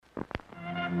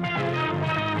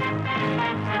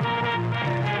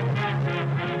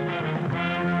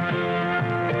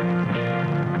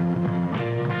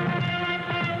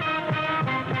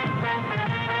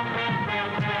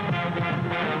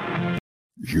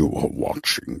You are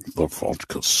watching the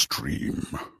Vodka stream.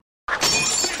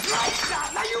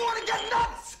 Right now you want to get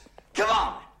nuts? Come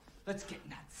on, let's get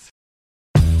nuts.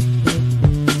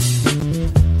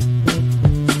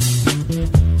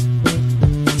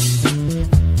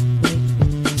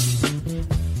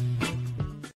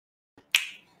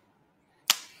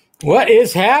 What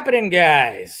is happening,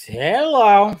 guys?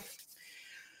 Hello.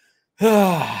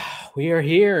 We are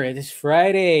here. It is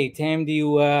Friday. Time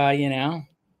to,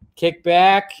 kick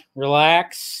back,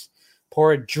 relax,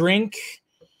 pour a drink,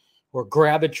 or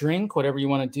grab a drink, whatever you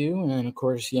want to do. And, of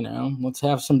course, let's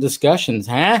have some discussions,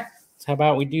 huh? How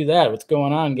about we do that? What's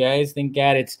going on, guys? Thank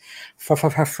God it's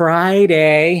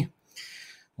Friday.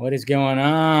 What is going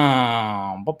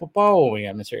on? We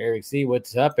got Mr. Eric Z.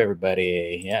 What's up,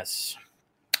 everybody? Yes.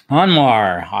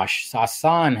 Anwar,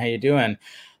 Hassan, how you doing?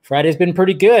 Friday's been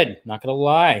pretty good. Not gonna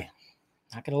lie.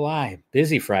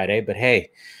 Busy Friday, but hey,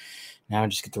 now I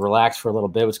just get to relax for a little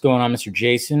bit. What's going on, Mr.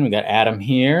 Jason? We got Adam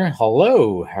here.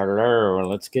 Hello.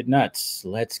 Let's get nuts.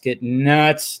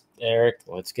 Eric,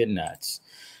 let's get nuts.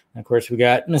 And of course, we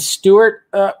got Miss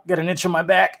Stewart. Got an itch on my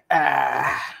back.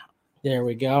 There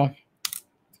we go.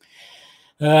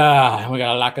 We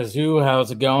got Lakazoo.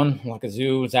 How's it going?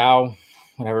 Lakazoo, Zhao.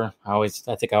 Whatever. I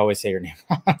think I always say your name.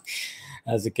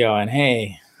 How's it going?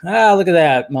 Hey. Look at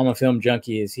that. Mama Film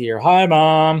Junkee is here. Hi,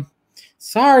 Mom.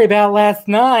 Sorry about last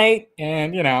night.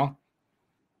 And, the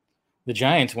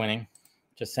Giants winning.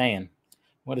 Just saying.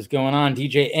 What is going on?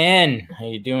 DJ N. How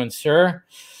you doing, sir?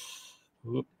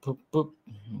 Whoop, whoop, whoop.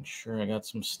 Make sure I got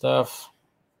some stuff.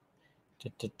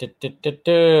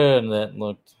 That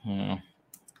looked...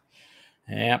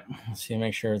 Yep. Let's see.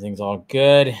 Make sure everything's all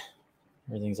good.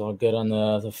 Everything's all good on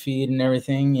the feed and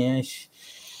everything. Yes.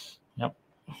 Yep.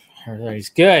 Everybody's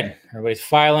good. Everybody's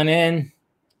filing in.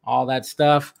 All that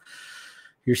stuff.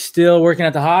 You're still working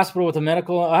at the hospital with the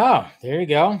medical. Oh, there you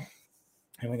go.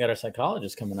 And we got our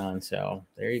psychologist coming on. So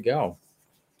there you go.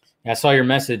 I saw your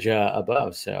message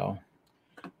above. So,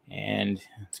 and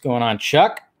what's going on,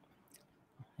 Chuck?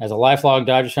 As a lifelong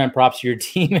Dodgers fan, props to your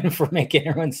team and for making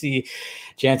everyone see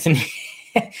Jensen.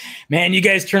 Man, you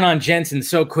guys turn on Jensen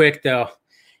so quick, though.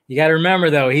 You got to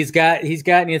remember, though, he's gotten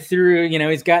you through,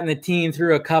 he's gotten the team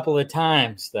through a couple of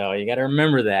times, though. You got to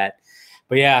remember that.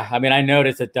 But, yeah, I mean, I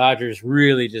noticed that Dodgers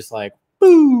really just like,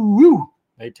 boo,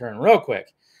 they turn real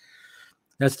quick.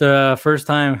 That's the first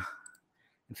time.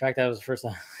 In fact, that was the first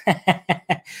time.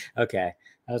 Okay.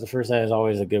 That was the first time. It's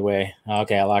always a good way.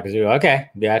 Okay, I lock a zoo. Okay,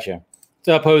 gotcha. What's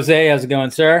up, Jose? How's it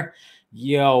going, sir?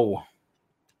 Yo.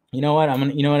 You know what?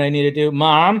 You know what I need to do?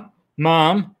 Mom,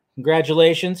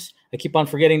 congratulations. I keep on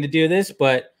forgetting to do this,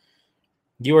 but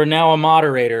you are now a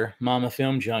moderator, Mama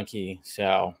Film Junkee.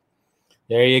 So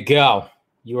there you go.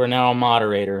 You are now a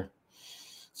moderator.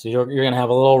 So you're going to have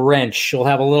a little wrench. You'll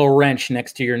have a little wrench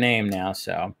next to your name now.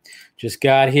 So just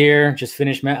got here, just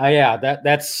finished.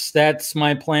 That's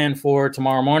my plan for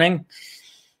tomorrow morning.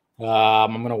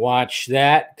 I'm going to watch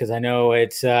that because I know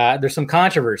it's there's some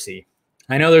controversy.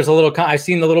 I know there's a little. I've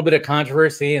seen a little bit of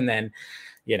controversy, and then,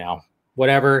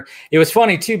 whatever. It was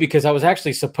funny too because I was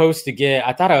actually supposed to get.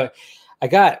 I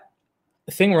got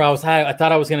a thing where I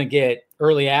thought I was going to get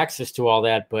early access to all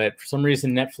that, but for some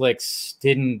reason Netflix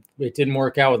didn't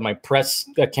work out with my press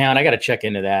account. I got to check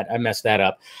into that. I messed that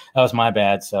up. That was my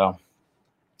bad. So.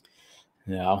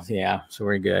 No, yeah, so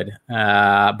we're good.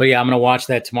 But yeah, I'm gonna watch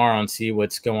that tomorrow and see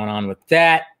what's going on with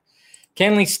that.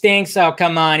 Kenley stinks. Oh,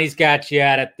 come on, he's got you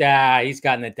he's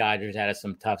gotten the Dodgers out of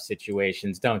some tough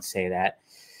situations. Don't say that.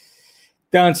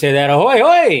 Ahoy,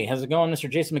 hoy! How's it going, Mr.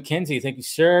 Jason McKenzie? Thank you,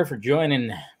 sir, for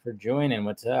joining.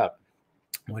 What's up?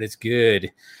 What is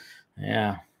good?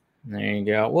 Yeah, there you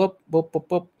go. Whoop, whoop, whoop,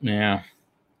 whoop. Yeah,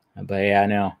 but yeah, I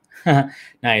know.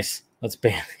 Nice. Let's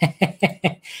ban.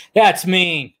 That's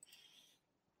mean.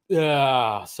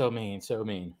 So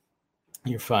mean.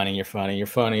 You're funny,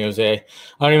 Jose.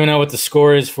 I don't even know what the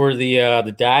score is for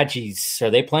the Dodgers. Are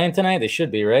they playing tonight? They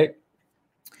should be, right?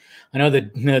 I know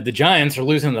the Giants are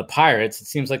losing to the Pirates. It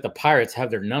seems like the Pirates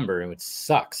have their number, which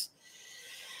sucks.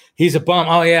 He's a bum.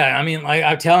 Oh yeah, I mean,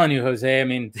 I'm telling you, Jose. I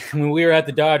mean, when we were at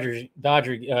the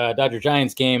Dodger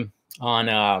Giants game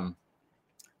on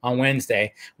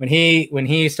Wednesday, when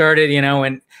he started,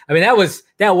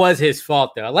 that was his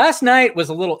fault though. Last night was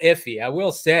a little iffy, I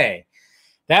will say.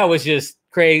 That was just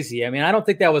crazy. I mean, I don't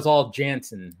think that was all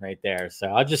Jansen right there. So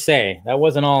I'll just say that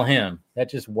wasn't all him. That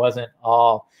just wasn't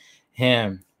all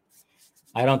him.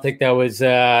 I don't think that was,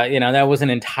 that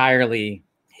wasn't entirely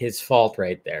his fault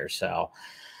right there. So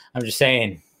I'm just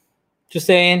saying,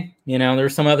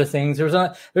 there's some other things.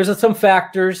 There's some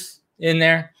factors in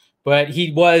there, but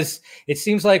it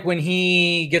seems like when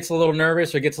he gets a little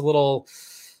nervous or gets a little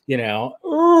he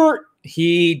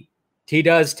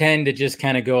does tend to just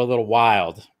kind of go a little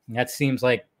wild. That seems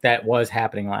like that was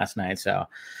happening last night. So,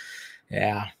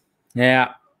 yeah.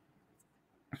 There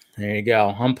you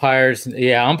go. Umpires.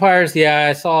 Yeah,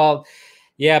 I saw.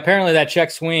 Yeah, apparently that check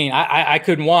swing. I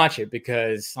couldn't watch it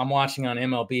because I'm watching on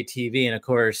MLB TV, and of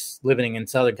course, living in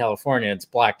Southern California, it's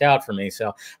blacked out for me.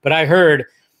 So, but I heard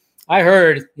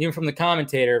even from the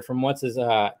commentator from what's his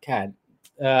I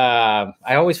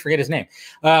always forget his name.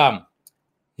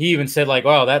 He even said like,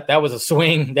 "Wow, that was a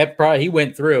swing that probably he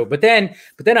went through." But then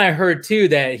I heard too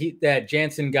that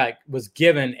Jansen was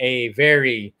given a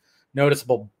very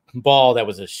noticeable ball that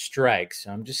was a strike.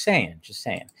 So I'm just saying.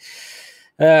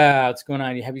 What's going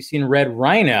on? Have you seen Red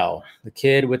Rhino, the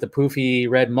kid with the poofy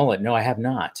red mullet? No, I have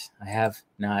not. I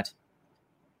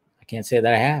can't say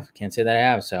that I have.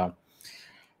 So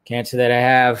can't say that I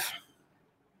have.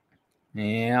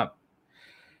 Yeah.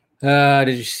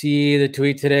 Did you see the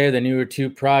tweet today? The newer 2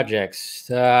 projects.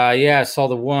 Yeah, I saw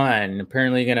the one.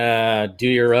 Apparently you're gonna do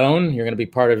your own. You're gonna be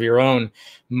part of your own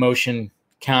motion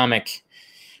comic,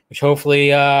 which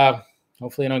hopefully I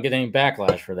don't get any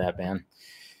backlash for that, man.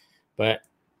 But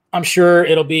I'm sure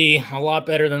it'll be a lot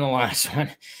better than the last one.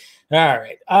 All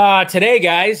right. Today,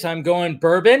 guys, I'm going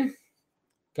bourbon.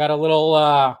 Got a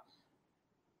little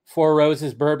Four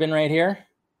Roses bourbon right here.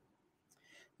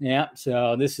 Yeah,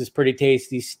 so this is pretty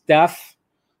tasty stuff.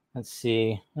 Let's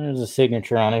see. There's a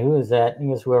signature on it. Who is that? I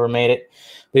guess whoever made it.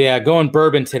 But yeah, going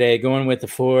bourbon today. Going with the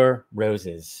Four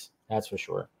Roses. That's for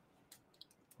sure.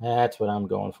 That's what I'm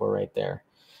going for right there.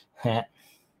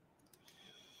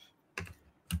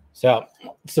 So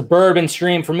it's a bourbon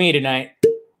stream for me tonight.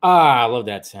 I love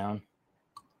that sound.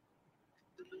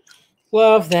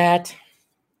 Love that.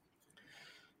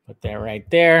 Put that right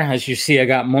there. As you see, I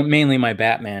got mainly my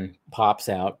Batman pops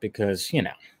out because,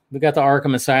 we got the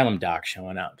Arkham Asylum doc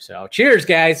showing up. So cheers,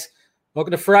 guys.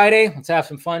 Welcome to Friday. Let's have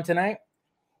some fun tonight.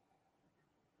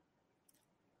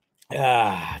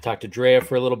 I talked to Drea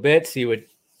for a little bit. See what...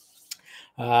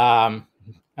 I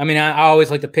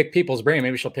always like to pick people's brain.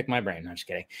 Maybe she'll pick my brain. No, I'm just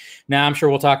kidding. Now, I'm sure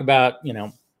we'll talk about,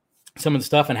 some of the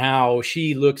stuff and how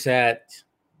she looks at,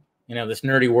 this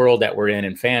nerdy world that we're in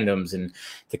and fandoms and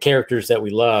the characters that we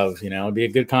love. It'd be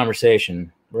a good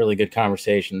conversation, really good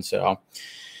conversation. So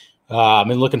I've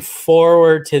been looking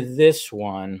forward to this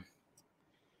one.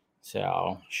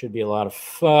 So should be a lot of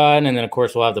fun. And then, of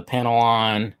course, we'll have the panel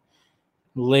on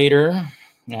later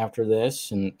after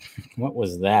this. And what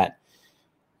was that?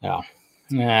 Oh.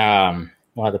 We'll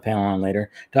have the panel on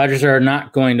later. Dodgers are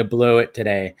not going to blow it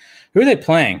today. Who are they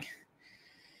playing?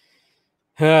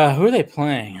 Who are they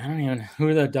playing? I don't even know. Who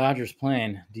are the Dodgers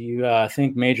playing? Do you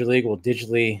think Major League will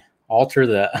digitally alter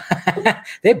the...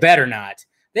 They better not.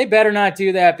 They better not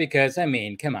do that because,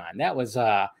 come on. That was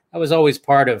always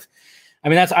part of...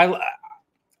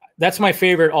 that's my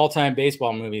favorite all-time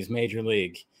baseball movies, Major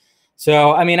League.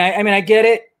 So, I get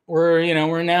it.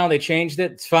 We're now, they changed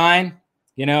it. It's fine.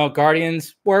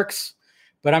 Guardians works,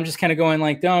 but I'm just kind of going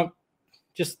like, don't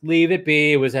just leave it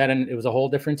be. It was a whole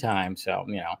different time. So,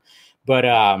 but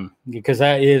because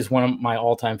that is one of my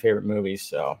all-time favorite movies.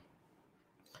 So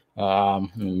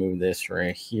let me move this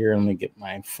right here. Let me get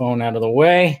my phone out of the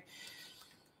way.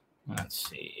 Let's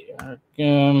see.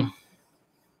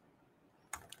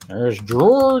 There's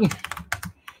Jordan.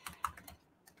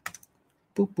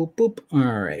 Boop, boop, boop.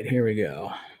 All right, here we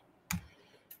go.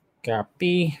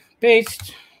 Copy.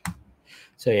 Paste.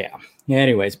 So yeah.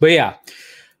 Anyways, but yeah.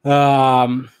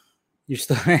 You're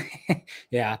still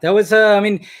yeah, that was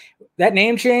that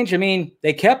name change,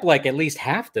 they kept like at least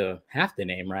half the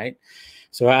name, right?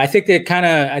 So I think they kind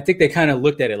of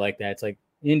looked at it like that. It's like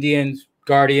Indians,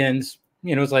 Guardians,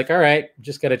 it's like, all right,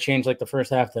 just got to change like the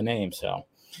first half of the name. So,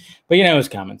 but it was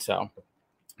coming. So,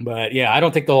 but yeah, I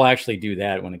don't think they'll actually do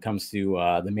that when it comes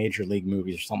to the Major League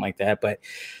movies or something like that. But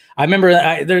I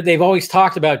remember they've always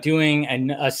talked about doing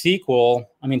a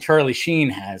sequel. Charlie Sheen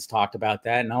has talked about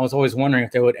that, and I was always wondering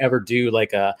if they would ever do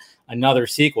like another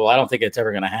sequel. I don't think it's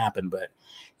ever going to happen, but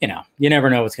you never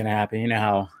know what's going to happen. You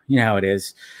know how it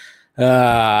is.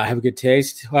 Have a good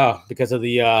taste. Well, because of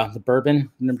the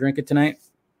bourbon I'm drinking tonight.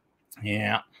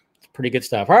 Yeah, it's pretty good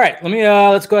stuff. All right,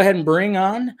 let's go ahead and bring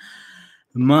on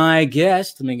my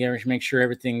guest. Let me make sure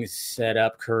everything's set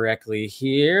up correctly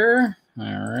here.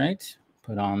 All right.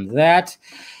 Put on that.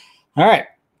 All right.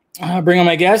 I'll bring on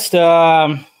my guest.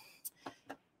 Let's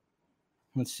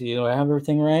see. Do I have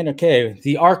everything right? Okay.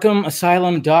 The Arkham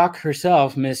Asylum doc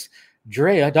herself, Miss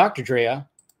Dr. Drea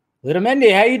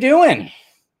Letamendi. How you doing?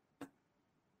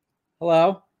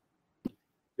 Hello.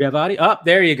 You have audio? Oh,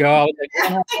 there you go.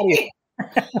 How's it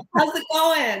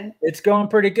going? It's going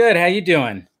pretty good. How you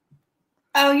doing?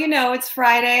 Oh, it's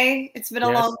Friday. It's been a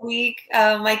long week.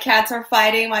 My cats are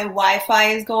fighting. My Wi-Fi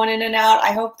is going in and out.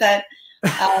 I hope that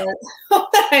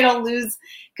I don't lose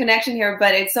connection here,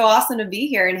 but it's so awesome to be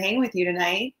here and hang with you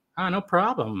tonight. Oh, no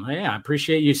problem. Yeah, I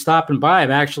appreciate you stopping by.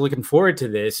 I'm actually looking forward to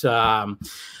this.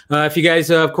 If you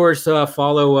guys, of course,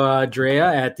 follow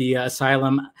Drea at the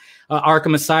Asylum,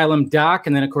 Arkham Asylum doc.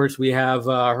 And then, of course, we have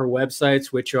her websites,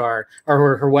 which are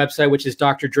her website, which is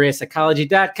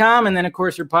drdreapsychology.com. And then, of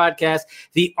course, her podcast,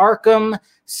 The Arkham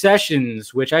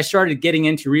Sessions, which I started getting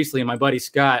into recently. And my buddy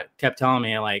Scott kept telling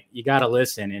me, like, you got to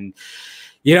listen. And,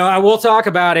 I will talk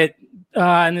about it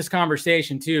in this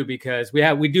conversation too, because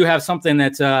we do have something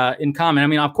that's in common. I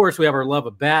mean, of course, we have our love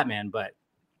of Batman, but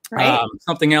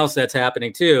something else that's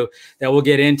happening too that we'll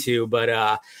get into.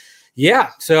 But yeah,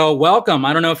 so welcome.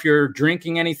 I don't know if you're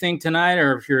drinking anything tonight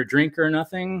or if you're a drinker or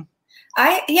nothing.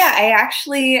 I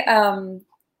actually I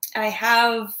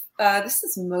have this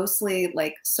is mostly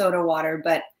like soda water,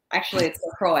 but actually it's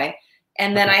LaCroix.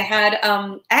 And then I had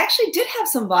I actually did have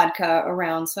some vodka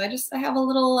around, so I have a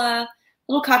little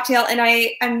cocktail, and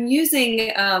I'm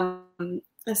using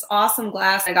this awesome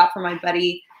glass I got from my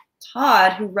buddy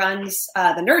Todd, who runs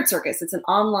the Nerd Circus. It's an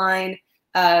online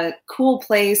cool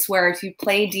place where if you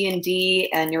play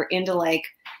D&D and you're into like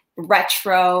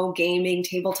retro gaming,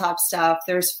 tabletop stuff,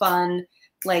 there's fun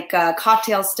like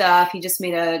cocktail stuff. He just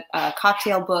made a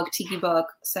cocktail book, tiki book.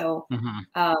 So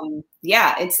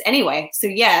yeah, it's anyway. So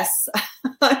yes.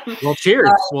 Well, cheers.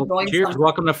 Cheers.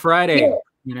 Welcome to Friday.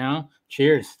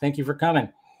 Cheers. Thank you for coming.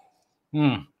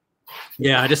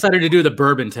 Yeah, I decided to do the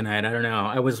bourbon tonight. I don't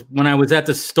know. When I was at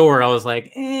the store, I was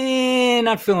like,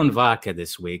 not feeling vodka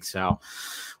this week. So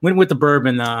went with the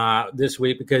bourbon this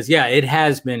week because it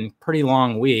has been a pretty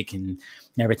long week and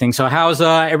everything. So how's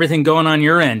everything going on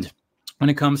your end when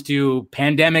it comes to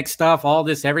pandemic stuff, all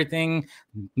this, everything,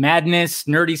 madness,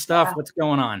 nerdy stuff? Yeah. What's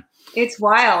going on? It's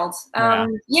wild. Yeah.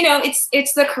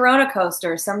 It's the Corona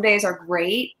coaster. Some days are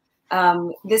great.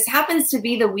 This happens to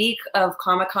be the week of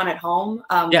Comic-Con at home.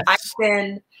 Yes. I've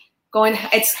been going,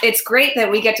 it's great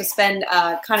that we get to spend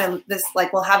kind of this,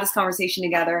 like we'll have this conversation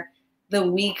together the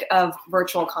week of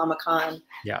virtual Comic-Con.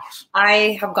 Yes.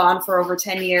 I have gone for over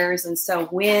 10 years. And so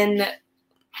when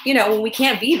we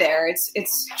can't be there,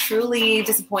 it's truly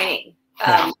disappointing.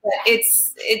 But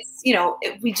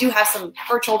we do have some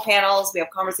virtual panels. We have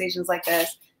conversations like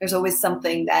this. There's always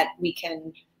something that we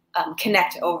can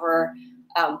connect over.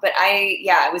 But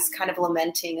I was kind of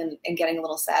lamenting and getting a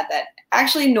little sad that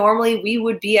actually normally we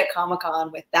would be at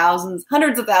Comic-Con with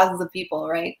hundreds of thousands of people,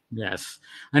 right? Yes,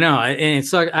 I know. And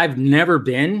it's like, I've never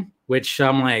been, which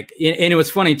I'm like, and it was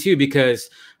funny too, because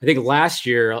I think last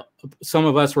year, some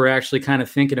of us were actually kind of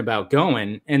thinking about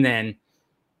going, and then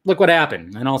look what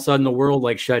happened. And all of a sudden the world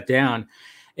like shut down.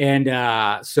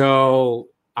 And so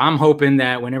I'm hoping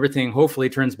that when everything hopefully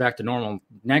turns back to normal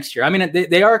next year. I mean,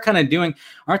 they are kind of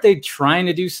aren't they trying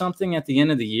to do something at the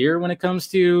end of the year when it comes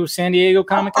to San Diego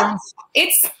Comic-Con?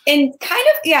 It's in kind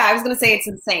of, I was going to say it's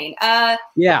insane. I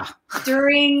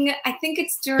think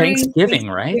it's during Thanksgiving,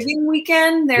 right? Thanksgiving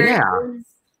weekend. There is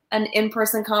an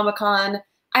in-person Comic-Con.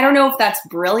 I don't know if that's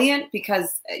brilliant because,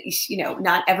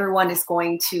 not everyone is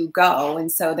going to go.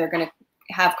 And so they're going to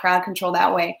have crowd control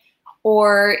that way.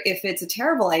 Or if it's a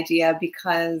terrible idea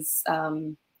because,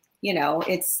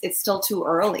 it's still too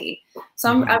early.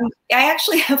 So I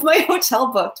actually have my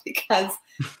hotel booked because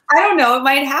I don't know, it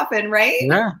might happen, right?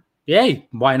 Yeah. Yay.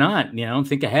 Why not?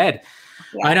 Think ahead.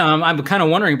 Yeah. I know. I'm kind of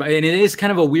wondering, and it is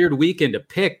kind of a weird weekend to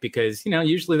pick because,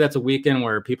 usually that's a weekend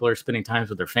where people are spending time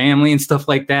with their family and stuff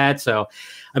like that. So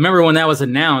I remember when that was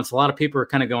announced, a lot of people were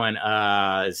kind of going,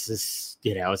 is this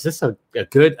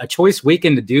a choice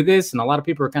weekend to do this? And a lot of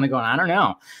people are kind of going, I don't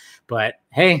know, but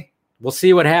hey, we'll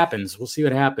see what happens.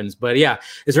 But yeah,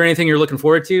 is there anything you're looking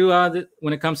forward to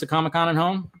when it comes to Comic-Con at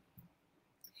home?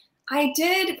 I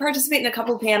did participate in a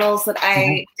couple of panels that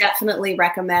I definitely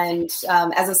recommend.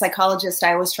 As a psychologist,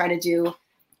 I always try to do,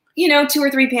 2 or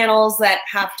 3 panels that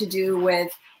have to do with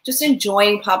just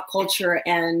enjoying pop culture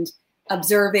and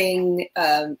observing,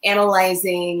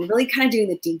 analyzing, really kind of doing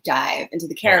the deep dive into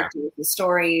the characters, the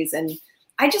stories. And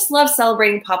I just love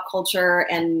celebrating pop culture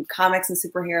and comics and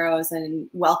superheroes and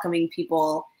welcoming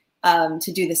people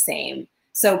to do the same.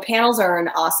 So panels are an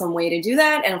awesome way to do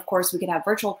that. And of course we could have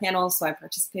virtual panels. So I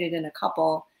participated in a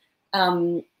couple.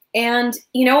 And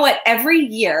you know what? Every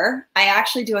year I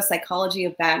actually do a psychology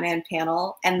of Batman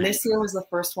panel. And this year was the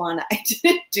first one. I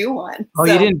didn't do one. Oh,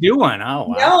 you didn't do one? Oh,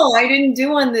 wow. No, I didn't do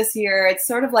one this year. It's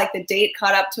sort of like the date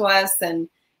caught up to us. And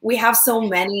we have so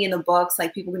many in the books,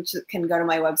 like people can go to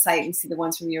my website and see the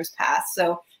ones from years past.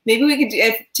 So maybe we could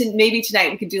do maybe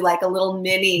tonight we could do like a little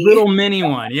mini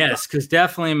one. Yes. Cause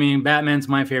definitely, I mean, Batman's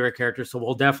my favorite character. So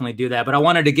we'll definitely do that, but I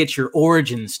wanted to get your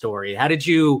origin story. How did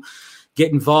you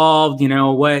get involved? You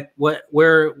know, when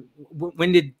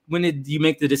did you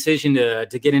make the decision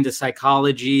to get into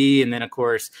psychology? And then of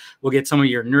course we'll get some of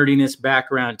your nerdiness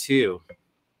background too.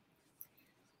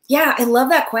 Yeah, I love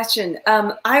that question.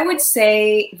 I would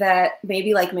say that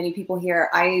maybe like many people here,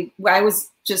 I was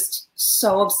just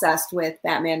so obsessed with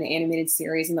Batman, the animated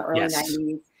series in the early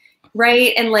 90s.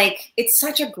 Right. And like, it's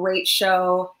such a great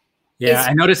show. Yeah,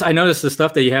 I noticed the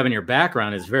stuff that you have in your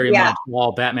background is very much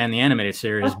all Batman, the animated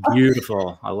series.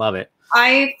 Beautiful. I love it.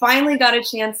 I finally got a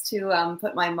chance to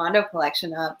put my Mondo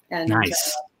collection up and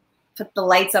put the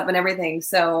lights up and everything.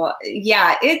 So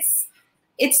yeah, it's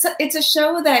a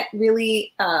show that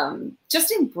really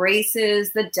just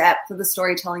embraces the depth of the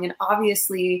storytelling, and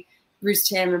obviously Bruce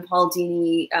Timm and Paul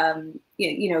Dini,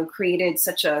 created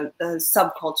such a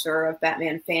subculture of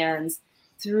Batman fans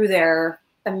through their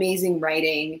amazing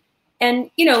writing.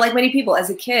 And like many people, as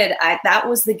a kid, that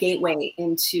was the gateway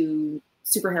into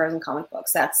superheroes and comic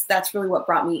books. That's really what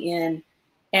brought me in.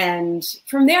 And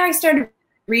from there, I started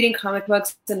reading comic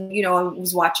books, and I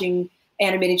was watching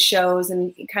animated shows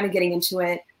and kind of getting into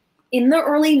it. In the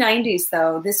early 90s,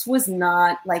 though, this was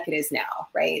not like it is now,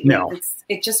 right? No.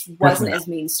 It just wasn't as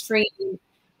mainstream.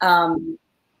 I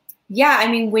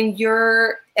mean, when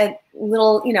you're a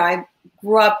little, I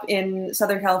grew up in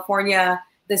Southern California,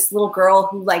 this little girl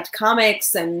who liked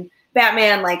comics and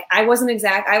Batman, like I was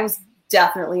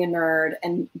definitely a nerd,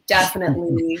 and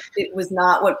definitely it was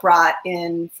not what brought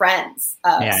in friends.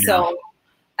 So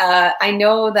I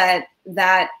know that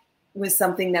was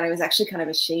something that I was actually kind of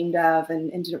ashamed of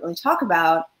and didn't really talk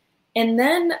about. And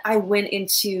then I went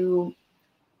to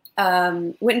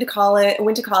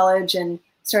college and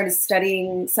started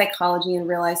studying psychology, and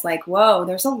realized like, whoa,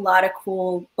 there's a lot of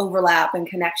cool overlap and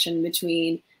connection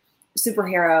between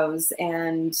superheroes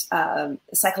and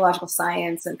psychological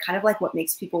science, and kind of like what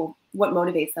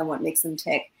motivates them, what makes them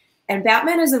tick. And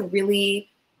Batman is a really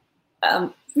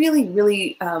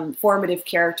formative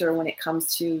character when it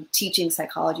comes to teaching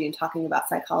psychology and talking about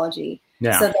psychology.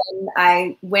 Yeah. So then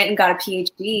I went and got a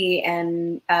PhD,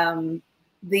 and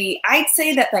I'd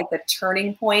say that like the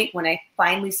turning point when I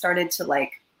finally started to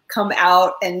like come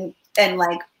out and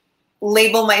like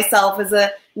label myself as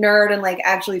a nerd and like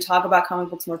actually talk about comic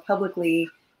books more publicly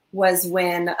was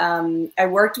when I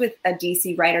worked with a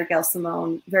DC writer, Gail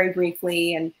Simone, very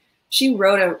briefly, and she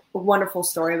wrote a wonderful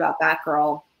story about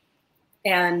Batgirl.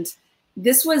 And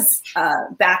this was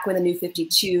back when the New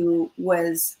 52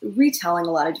 was retelling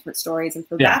a lot of different stories. And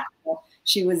for Batgirl,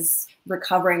 she was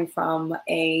recovering from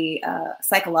a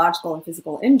psychological and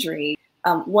physical injury,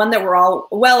 one that we're all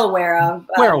well aware of.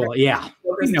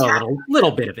 We know a little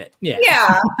bit of it.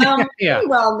 Pretty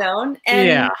well known.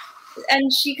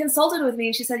 And she consulted with me,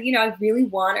 and she said, I really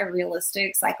want a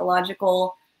realistic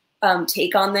psychological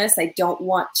take on this. I don't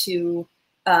want to,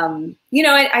 I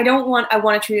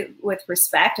want to treat it with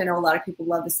respect. I know a lot of people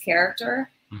love this character.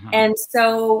 Mm-hmm. And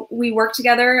so we worked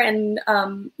together, and,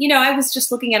 I was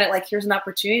just looking at it like, here's an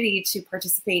opportunity to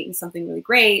participate in something really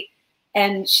great.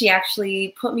 And she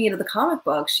actually put me into the comic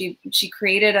book. She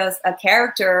created a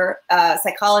character,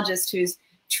 psychologist who's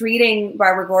treating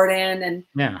Barbara Gordon, and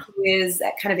who is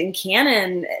kind of in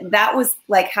canon. That was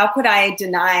like, how could I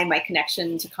deny my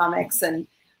connection to comics and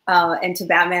to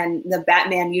Batman, the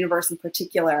Batman universe in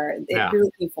particular? It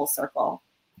really came full circle.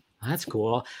 That's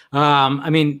cool. I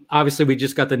mean, obviously we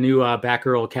just got the new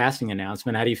Batgirl casting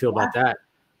announcement. How do you feel about that?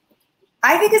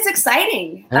 I think it's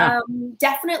exciting.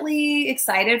 Definitely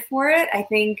excited for it. I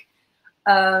think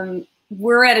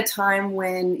we're at a time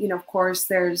when, of course,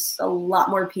 there's a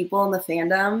lot more people in the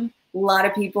fandom, a lot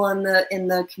of people in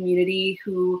the community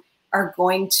who are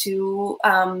going to,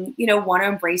 want to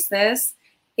embrace this.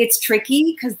 It's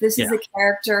tricky because this is a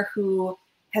character who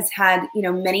has had,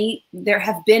 there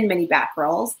have been many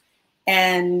Batgirls,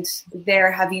 and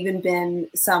there have even been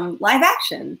some live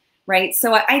action. Right.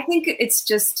 So I think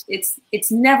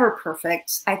it's never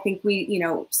perfect. I think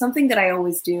something that I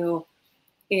always do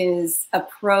is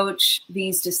approach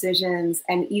these decisions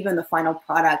and even the final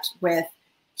product with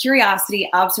curiosity,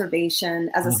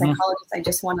 observation. As a psychologist, I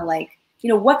just want to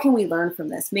what can we learn from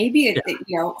this? Maybe,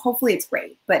 hopefully it's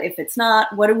great, but if it's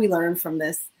not, what do we learn from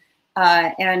this?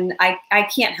 And I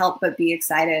can't help but be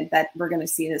excited that we're going to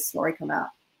see this story come out.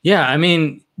 Yeah, I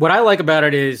mean, what I like about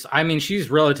it is, I mean,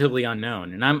 she's relatively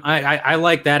unknown, and I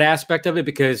like that aspect of it,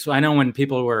 because I know when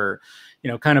people were,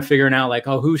 kind of figuring out like,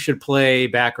 oh, who should play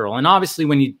Batgirl. And obviously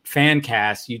when you fan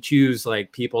cast, you choose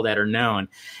like people that are known.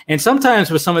 And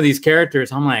sometimes with some of these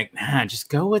characters, I'm like, nah, just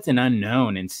go with an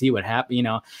unknown and see what happens.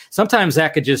 Sometimes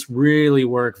that could just really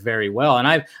work very well. And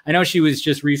I know she was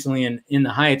just recently in The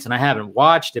Heights, and I haven't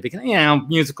watched it because,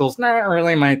 musicals not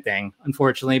really my thing,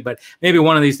 unfortunately, but maybe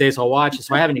one of these days I'll watch it.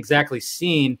 So I haven't exactly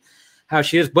seen how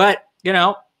she is, but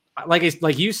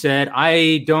like you said,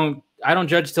 I don't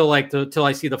judge till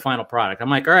I see the final product. I'm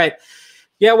like, all right,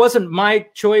 yeah, it wasn't my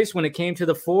choice when it came to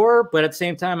the 4, but at the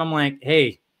same time, I'm like,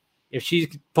 hey, if she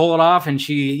pull it off and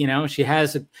she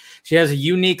has a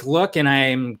unique look, and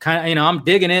I'm kind of, I'm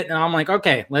digging it, and I'm like,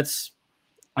 okay, let's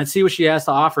see what she has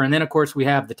to offer. And then of course we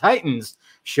have the Titans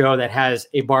show that has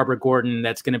a Barbara Gordon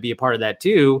that's going to be a part of that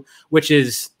too, which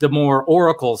is the more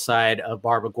Oracle side of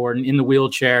Barbara Gordon in the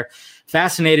wheelchair.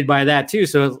 Fascinated by that too.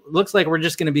 So it looks like we're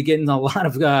just going to be getting a lot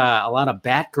of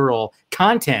Batgirl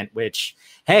content, which,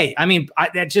 hey, I mean,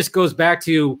 that just goes back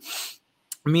to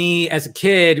me as a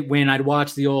kid when I'd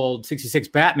watch the old 66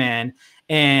 Batman,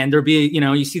 and there'd be,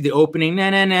 you see the opening, na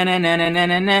na na na na na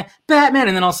na na Batman,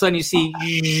 and then all of a sudden you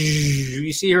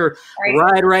see her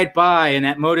ride right by in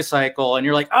that motorcycle, and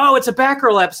you're like, oh, it's a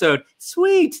Batgirl episode,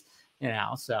 sweet,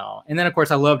 So, and then of course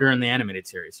I loved her in the animated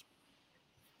series.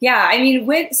 Yeah, I mean,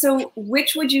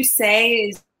 which would you say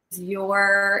is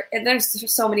your? And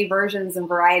there's so many versions and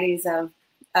varieties of.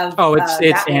 It's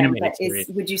Batman, animated series.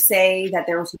 Would you say that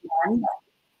there was one?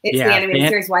 It's the animated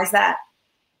series. Why is that?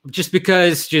 Just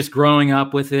because, just growing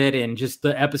up with it, and just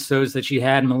the episodes that she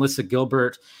had, Melissa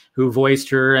Gilbert, who voiced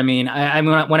her. I mean,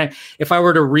 if I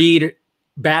were to read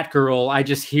Batgirl, I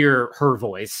just hear her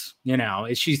voice.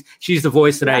 She's the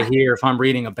voice that I hear if I'm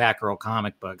reading a Batgirl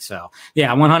comic book. So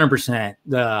yeah, 100%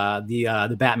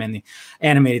 the Batman the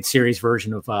animated series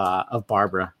version of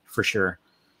Barbara for sure.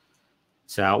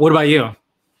 So what about you?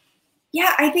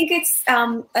 Yeah, I think it's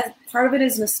a part of it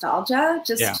is nostalgia.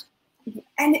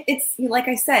 And it's like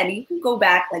I said, you can go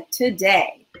back like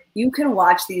today. You can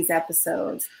watch these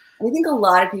episodes. And I think a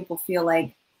lot of people feel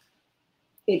like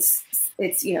it's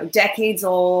decades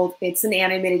old. It's an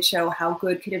animated show. How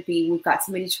good could it be? We've got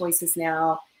so many choices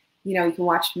now. You can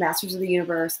watch Masters of the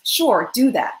Universe. Sure,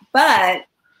 do that. But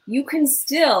you can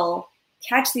still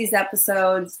catch these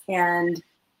episodes and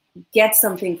get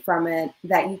something from it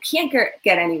that you can't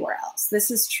get anywhere else.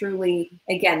 This is truly,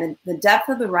 again, the depth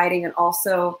of the writing, and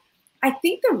also I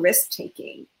think the risk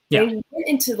taking. Yeah. They went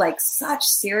into like such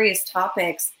serious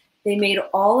topics. They made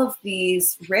all of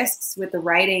these risks with the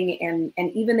writing and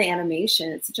even the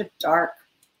animation. It's such a dark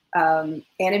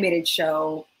animated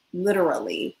show,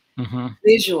 literally,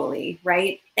 visually,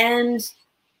 right? And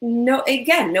no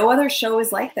other show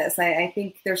is like this. I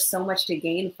think there's so much to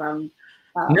gain from.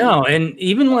 No, and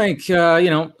even like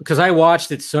because I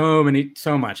watched it so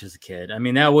much as a kid. I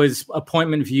mean, that was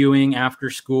appointment viewing after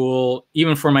school,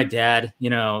 even for my dad. Me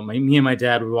and my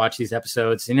dad would watch these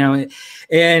episodes,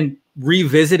 and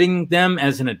revisiting them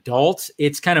as an adult.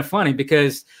 It's kind of funny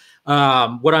because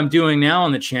what I'm doing now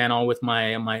on the channel with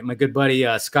my good buddy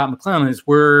Scott McClellan is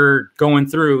we're going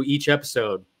through each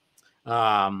episode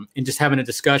and just having a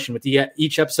discussion with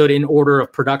each episode in order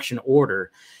of production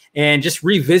order. And just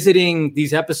revisiting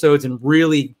these episodes and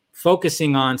really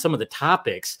focusing on some of the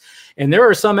topics. And there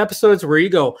are some episodes where you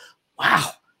go, wow,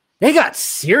 they got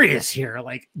serious here.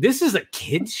 Like, this is a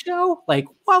kid's show? Like,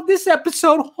 wow, this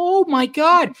episode, oh my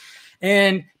God.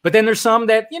 But then there's some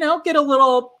that, get a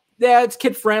little, it's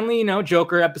kid friendly,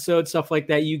 Joker episode, stuff like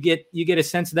that. You get a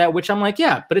sense of that, which I'm like,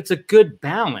 yeah, but it's a good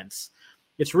balance.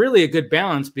 It's really a good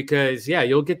balance because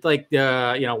you'll get like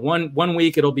one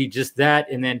week it'll be just that,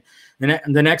 and then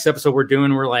the next episode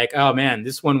we're like, oh man,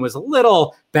 this one was a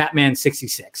little Batman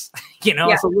 66,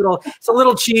 it's a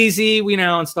little cheesy,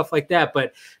 and stuff like that.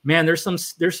 But man, there's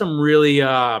some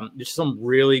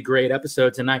really great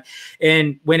episodes, and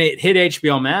when it hit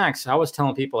HBO Max, I was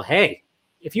telling people, hey,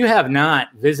 if you have not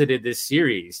visited this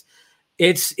series,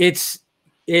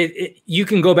 you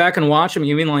can go back and watch them.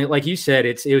 You mean like you said,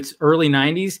 it's early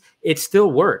 90s. It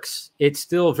still works. It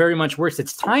still very much works.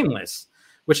 It's timeless,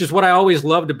 which is what I always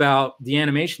loved about the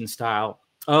animation style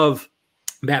of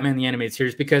Batman the Animated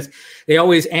Series, because they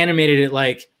always animated it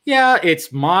like, yeah,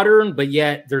 it's modern, but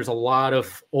yet there's a lot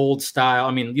of old style.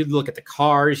 I mean, you look at the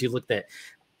cars, you look at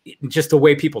just the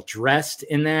way people dressed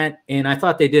in that. And I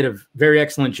thought they did a very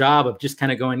excellent job of just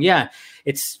kind of going,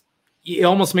 it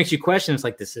almost makes you question. It's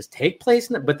like, does this take place?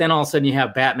 But then all of a sudden you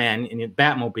have Batman in the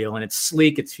Batmobile, and it's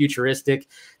sleek, it's futuristic.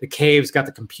 The cave's got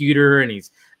the computer, and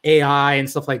he's AI and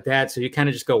stuff like that. So you kind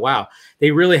of just go, wow, they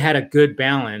really had a good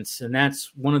balance. And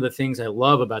that's one of the things I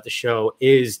love about the show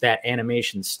is that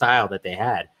animation style that they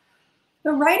had.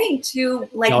 The writing too,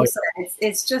 like Oh, you said,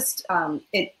 it's just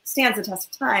it stands the test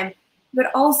of time,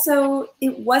 but also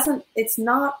it's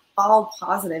not all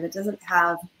positive. It doesn't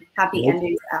have happy nope.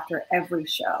 endings after every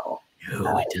show.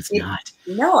 No, it does It not.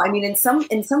 no, I mean in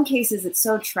some cases it's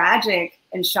so tragic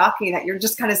and shocking that you're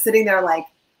just kind of sitting there like,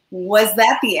 was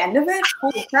that the end of it?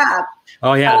 Holy crap!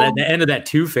 Oh yeah, the end of that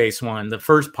Two-Face one, the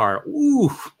first part. Ooh,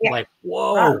 Yeah. like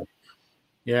whoa.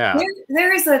 Yeah.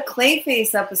 There is a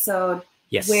Clayface episode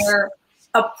Yes. where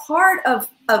a part of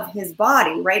his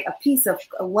body, right,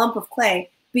 a lump of clay,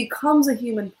 becomes a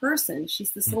human person.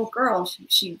 She's this little girl, and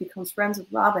she becomes friends with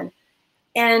Robin,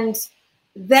 and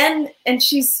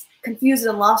she's confused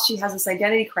and lost. She has this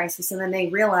identity crisis, and then they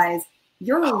realize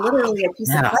you're literally a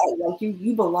piece of clay. Like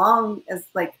you belong as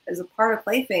a part of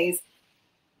Clayface,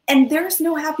 and there's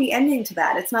no happy ending to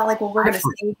that. It's not like, well, we're going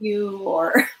to save you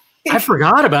or. I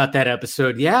forgot about that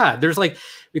episode. Yeah. There's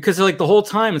because like the whole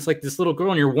time it's like this little girl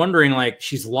and you're wondering like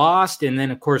she's lost. And then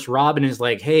of course, Robin is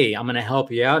like, hey, I'm going to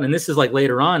help you out. And this is like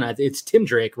later on, it's Tim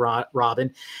Drake,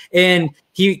 Robin, and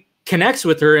he connects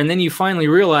with her. And then you finally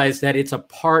realize that it's a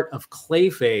part of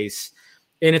Clayface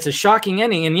and it's a shocking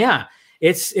ending. And yeah,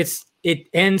 it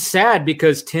ends sad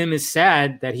because Tim is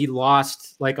sad that he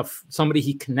lost like somebody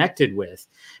he connected with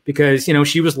because,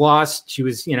 she was lost. She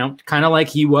was, kind of like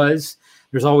he was.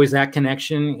 There's always that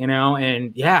connection,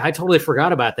 and yeah, I totally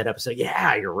forgot about that episode.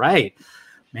 Yeah, you're right,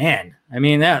 man. I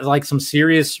mean, that like some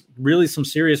serious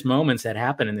moments that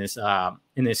happen in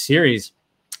this series.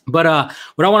 But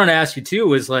what I wanted to ask you too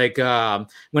was like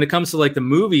when it comes to like the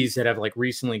movies that have like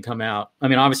recently come out. I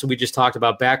mean, obviously we just talked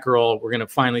about Batgirl. We're gonna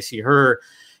finally see her,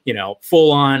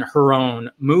 full on her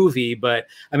own movie. But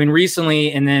I mean,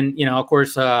 recently, and then of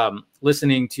course,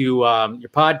 listening to your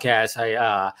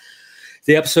podcast,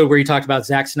 the episode where you talked about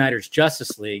Zack Snyder's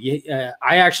Justice League.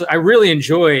 I really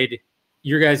enjoyed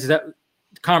your guys'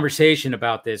 conversation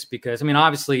about this because, I mean,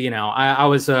 obviously, I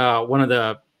was one of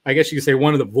the, I guess you could say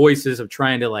one of the voices of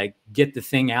trying to like get the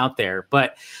thing out there.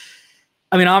 But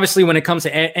I mean, obviously when it comes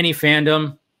to any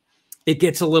fandom, it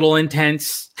gets a little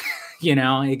intense,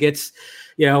 it gets,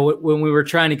 when we were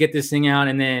trying to get this thing out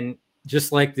and then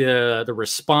just like the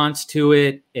response to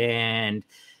it and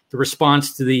the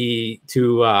response to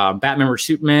Batman vs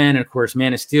Superman and of course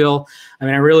Man of Steel. I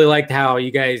mean, I really liked how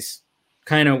you guys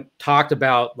kind of talked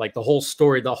about like the whole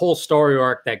story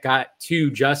arc that got to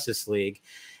Justice League.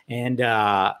 And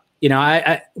I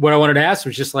what I wanted to ask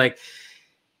was just like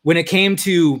when it came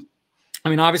to, I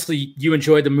mean, obviously you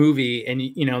enjoyed the movie and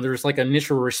there was like an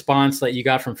initial response that you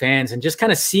got from fans and just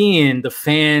kind of seeing the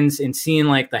fans and seeing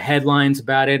like the headlines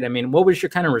about it. I mean, what was your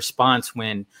kind of response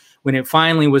when it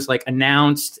finally was like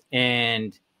announced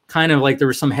and kind of like there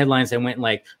were some headlines that went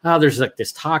like, oh, there's like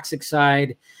this toxic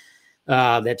side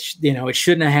that, it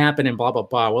shouldn't have happened and blah, blah,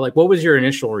 blah. Well, like, what was your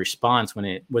initial response when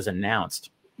it was announced?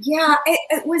 Yeah,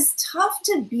 it was tough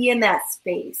to be in that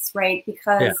space, right?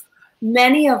 Because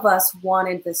many of us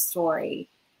wanted this story.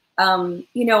 On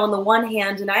the one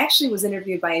hand, and I actually was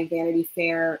interviewed by Vanity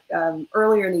Fair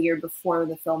earlier in the year before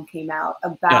the film came out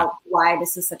about why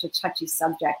this is such a touchy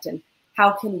subject and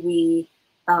how can we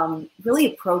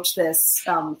really approach this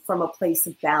from a place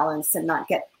of balance and not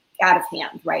get out of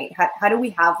hand, right? How do we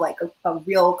have like a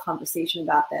real conversation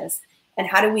about this? And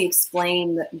how do we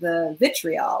explain the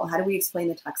vitriol? How do we explain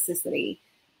the toxicity?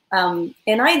 And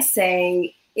I'd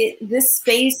say this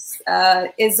space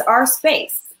is our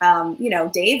space.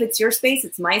 Dave, it's your space.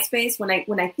 It's my space. When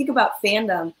I think about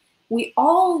fandom, we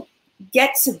all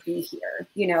get to be here.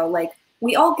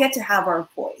 We all get to have our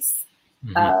voice.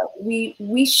 Mm-hmm.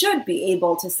 We should be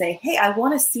able to say, hey, I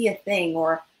want to see a thing,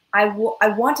 or I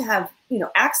want to have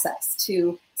access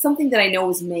to something that I know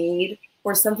is made,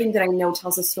 or something that I know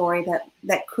tells a story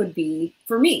that could be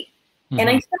for me. Mm-hmm. And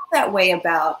I felt that way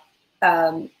about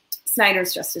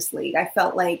Snyder's Justice League. I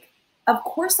felt like, of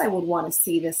course I would want to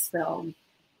see this film.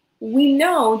 We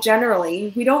know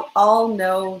generally, we don't all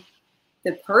know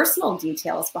the personal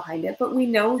details behind it, but we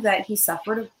know that he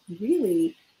suffered a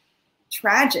really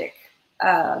tragic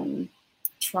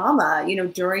trauma,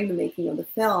 during the making of the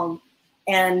film.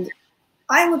 And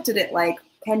I looked at it like,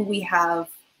 can he have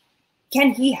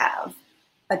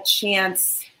a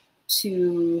chance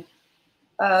to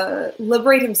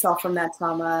liberate himself from that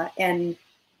trauma and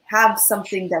have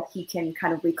something that he can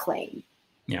kind of reclaim?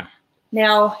 Yeah.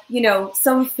 Now,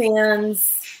 some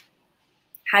fans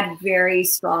had very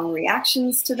strong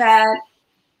reactions to that.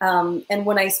 And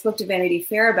when I spoke to Vanity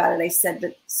Fair about it, I said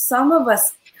that some of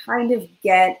us kind of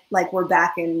get like we're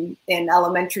back in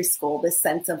elementary school, this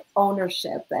sense of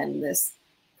ownership and this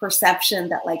perception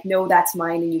that like, no, that's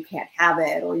mine and you can't have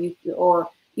it, or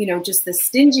just the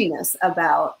stinginess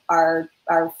about our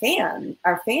our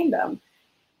fandom.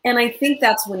 And I think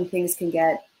that's when things can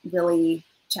get really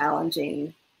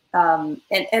challenging.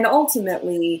 And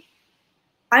ultimately,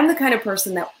 I'm the kind of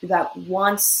person that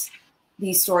wants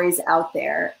these stories out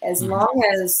there as long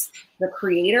as the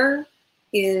creator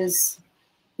is,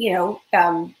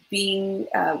 being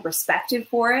respected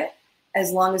for it.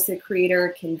 As long as the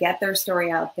creator can get their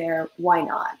story out there, why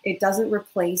not? It doesn't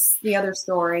replace the other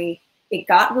story. It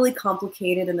got really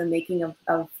complicated in the making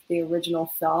of the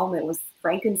original film. It was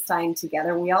Frankenstein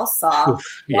together. We all saw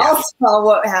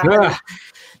what happened. Yeah,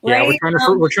 right?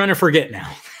 we're trying to forget now.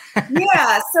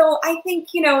 Yeah, so I think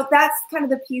that's kind of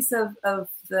the piece of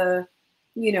the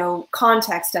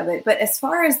context of it. But as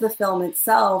far as the film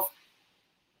itself,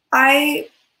 I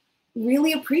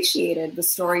really appreciated the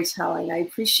storytelling. I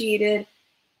appreciated.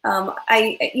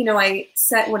 I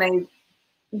said when I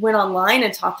went online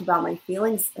and talked about my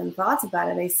feelings and thoughts about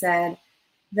it, I said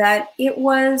that it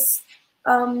was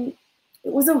a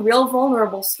real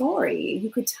vulnerable story. You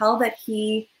could tell that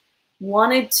he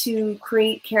wanted to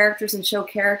create characters and show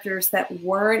characters that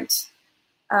weren't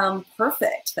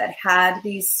perfect, that had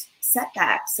these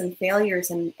setbacks and failures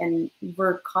and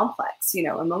were complex,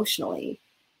 emotionally.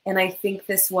 And I think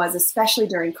this was, especially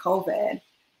during COVID,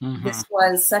 this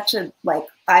was such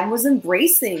I was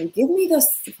embracing, give me this,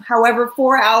 however,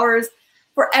 4 hours.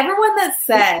 For everyone that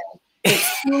said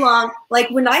it's too long, like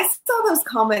when I saw those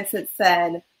comments that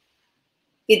said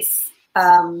it's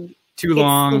too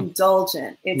long,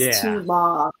 indulgent, it's too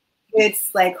long. It's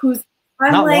like,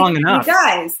 I'm not like, long enough. You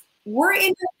guys, we're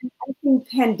in a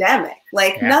pandemic.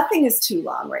 Nothing is too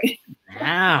long right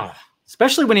now.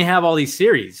 Especially when you have all these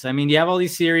series. I mean, you have all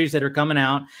these series that are coming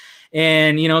out,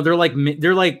 and they're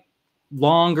like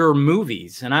longer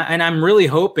movies. And I'm really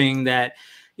hoping that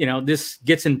this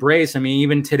gets embraced. I mean,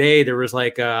 even today there was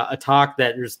like a talk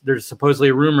that there's supposedly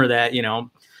a rumor that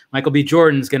Michael B.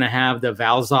 Jordan's going to have the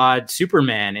Val-Zod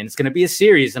Superman, and it's going to be a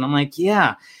series. And I'm like,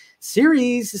 yeah,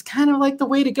 series is kind of like the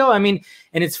way to go. I mean,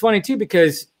 and it's funny too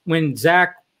because when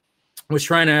Zach was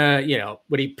trying to,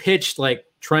 when he pitched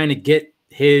trying to get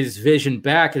his vision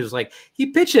back, it was like he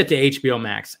pitched it to HBO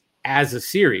Max as a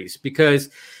series because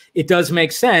it does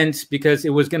make sense because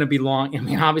it was going to be long. I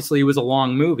mean, obviously it was a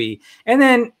long movie, and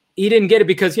then he didn't get it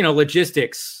because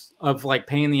logistics of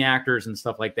paying the actors and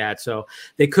stuff like that. So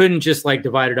they couldn't just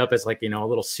divide it up as a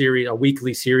little series, a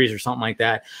weekly series or something like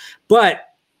that. But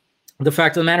the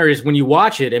fact of the matter is when you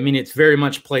watch it, I mean, it's very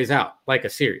much plays out like a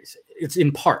series. It's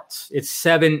in parts. It's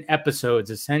 7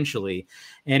 episodes essentially.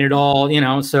 And it all,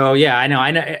 so yeah, I know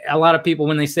a lot of people,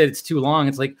 when they said it's too long,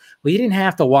 it's like, well, you didn't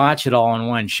have to watch it all in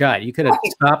one shot. You could have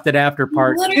stopped it after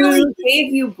part 2. Literally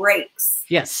gave you breaks.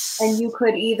 Yes. And you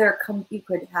could either you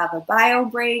could have a bio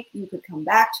break. You could come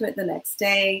back to it the next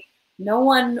day. No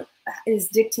one is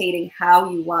dictating how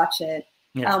you watch it.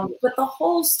 Yeah. But the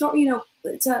whole story,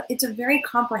 it's a very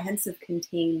comprehensive,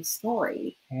 contained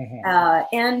story.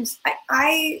 And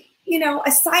I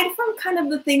aside from kind of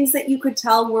the things that you could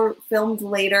tell were filmed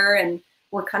later and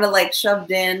were kind of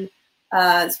shoved in,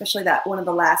 especially that one of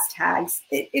the last tags,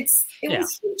 it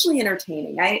was hugely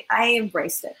entertaining. I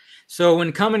embraced it. So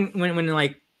when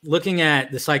looking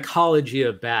at the psychology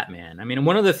of Batman, I mean,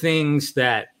 one of the things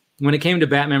that when it came to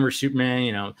Batman vs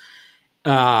Superman,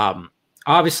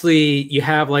 obviously you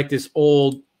have this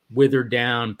old withered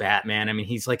down Batman. I mean,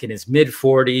 he's in his mid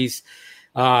 40s.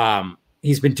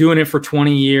 He's been doing it for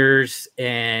 20 years,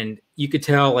 and you could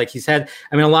tell he's had,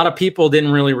 I mean, a lot of people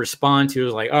didn't really respond to it.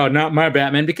 It was oh, not my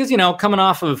Batman, because, coming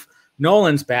off of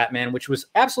Nolan's Batman, which was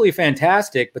absolutely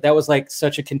fantastic, but that was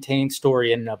such a contained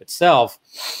story in and of itself.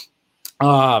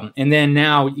 And then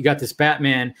now you got this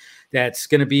Batman that's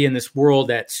going to be in this world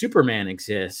that Superman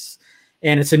exists,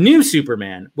 and it's a new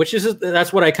Superman,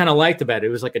 that's what I kind of liked about it. It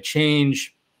was a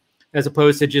change, as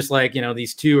opposed to just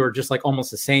these two are just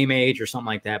almost the same age or something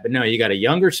like that. But no, you got a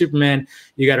younger Superman,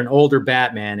 you got an older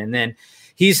Batman. And then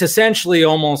he's essentially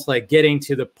almost getting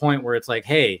to the point where it's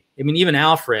hey, I mean, even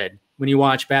Alfred, when you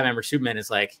watch Batman vs Superman, is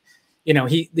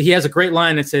he has a great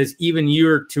line that says, even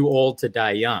you're too old to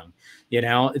die young.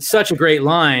 It's such a great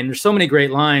line. There's so many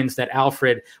great lines that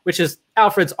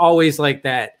Alfred's always like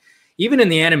that. Even in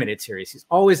the animated series, he's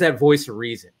always that voice of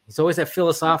reason. He's always that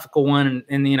philosophical one.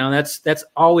 And that's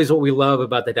always what we love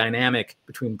about the dynamic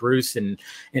between Bruce and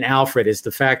Alfred, is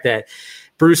the fact that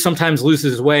Bruce sometimes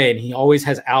loses his way, and he always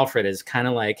has Alfred as kind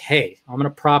of hey, I'm going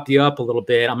to prop you up a little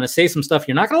bit. I'm going to say some stuff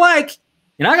you're not going to like.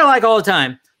 You're not going to like all the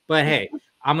time, but hey,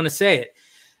 I'm going to say it.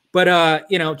 But,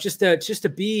 just to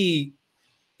be,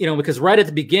 because right at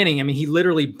the beginning, I mean, he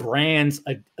literally brands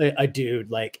a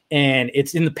dude, and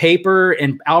it's in the paper,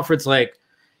 and Alfred's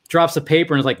drops a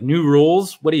paper and is like, new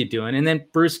rules? What are you doing? And then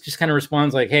Bruce just kind of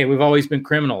responds like, hey, we've always been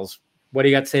criminals. What do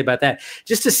you got to say about that?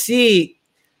 Just to see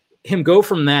him go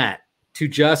from that to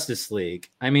Justice League.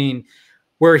 I mean,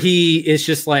 where he is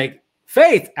just like,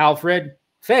 faith, Alfred,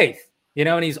 faith, you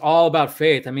know, and he's all about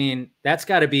faith. I mean, that's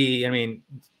got to be, I mean,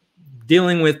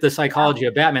 dealing with the psychology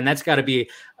of Batman, that's got to be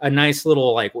a nice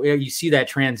little, like, where you see that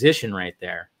transition right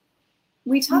there.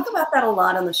 We talk about that a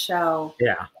lot on the show.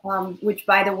 Yeah. Which,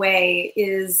 by the way,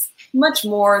 is much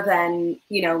more than,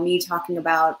 you know, me talking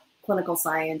about clinical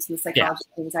science and the psychology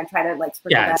things. I try to like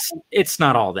sprinkle that in. It's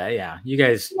not all that. Yeah. You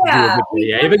guys do a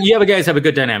good, but you guys have a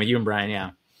good dynamic, you and Brian.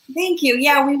 Yeah. Thank you.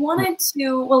 Yeah. We wanted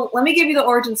to, well, let me give you the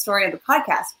origin story of the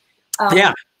podcast.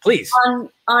 Yeah, please.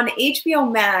 On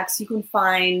HBO Max, you can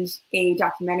find a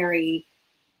documentary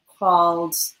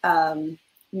called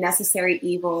Necessary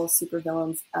Evil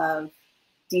Supervillains of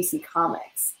DC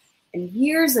Comics. And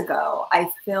years ago,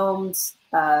 I filmed,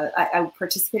 I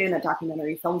participated in that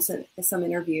documentary, filmed some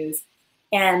interviews,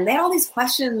 and they had all these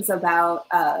questions about,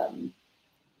 of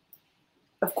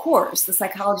course, the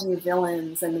psychology of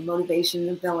villains and the motivation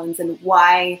of villains and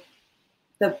why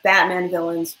the Batman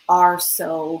villains are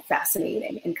so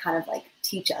fascinating and kind of like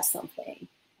teach us something.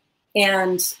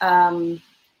 And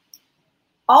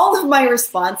all of my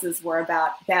responses were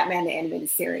about Batman the Animated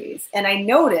Series. And I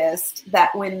noticed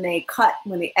that when they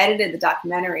edited the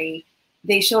documentary,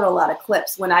 they showed a lot of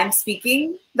clips. When I'm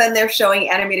speaking, then they're showing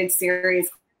animated series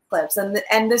clips.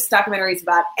 And this documentary is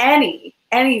about any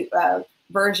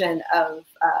version of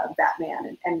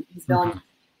Batman and his villain. Mm-hmm.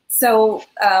 So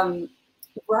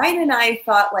Brian and I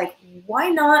thought, like, why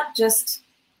not just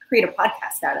create a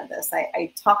podcast out of this?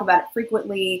 I talk about it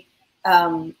frequently.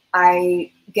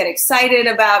 I get excited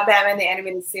about Batman the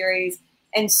Animated Series,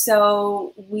 and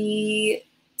so we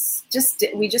just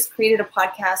created a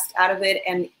podcast out of it.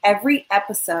 And every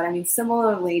episode, I mean,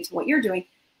 similarly to what you're doing,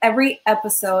 every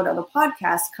episode of the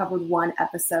podcast covered one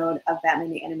episode of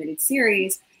Batman the Animated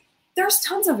Series. There's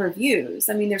tons of reviews.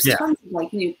 I mean, there's tons of like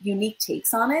unique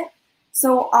takes on it.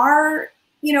 So our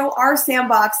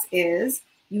sandbox is,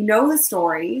 the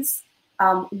stories.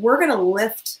 We're going to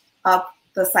lift up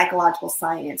the psychological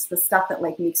science, the stuff that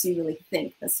like makes you really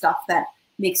think, the stuff that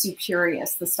makes you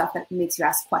curious, the stuff that makes you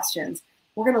ask questions.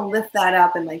 We're going to lift that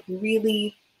up and like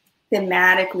really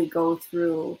thematically go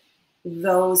through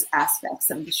those aspects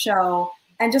of the show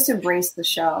and just embrace the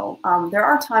show. There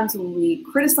are times when we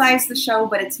criticize the show,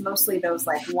 but it's mostly those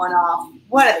like one-off,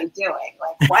 what are they doing?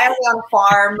 Like, why are we on a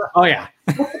farm? Oh yeah.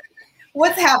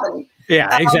 What's happening?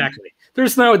 Yeah, exactly.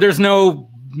 There's no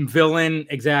villain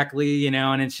exactly,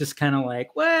 and it's just kind of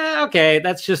like, well, okay,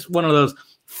 that's just one of those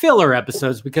filler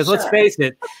episodes because let's face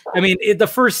it, I mean, the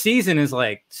first season is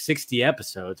like 60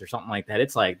 episodes or something like that.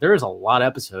 It's like there's a lot of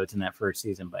episodes in that first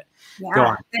season, but go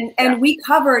on. And we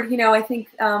covered, I think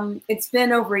it's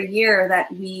been over a year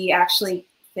that we actually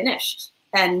finished,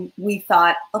 and we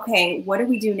thought, okay, what do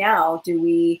we do now? Do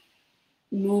we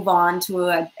move on to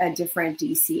a different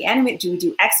DC animated? Do we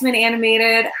do X-Men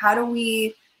animated? How do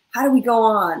we go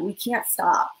on? We can't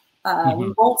stop.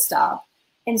 We won't stop.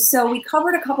 And so we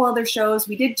covered a couple other shows.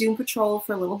 We did Doom Patrol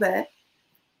for a little bit,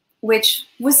 which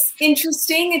was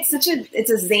interesting. It's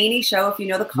a zany show. If you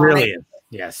know the comic, really is.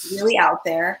 Yes, really out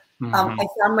there. I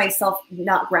found myself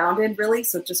not grounded really.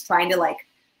 So just trying to like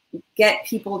get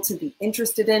people to be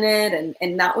interested in it.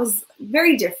 And that was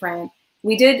very different.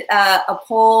 We did a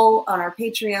poll on our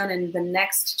Patreon, and the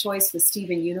next choice was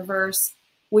Steven Universe,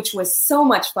 which was so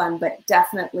much fun, but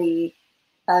definitely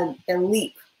a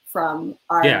leap from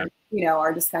our,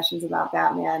 our discussions about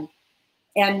Batman.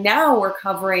 And now we're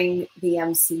covering the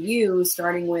MCU,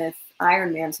 starting with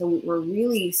Iron Man. So we're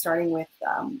really starting with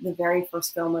the very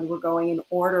first film, and we're going in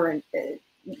order, and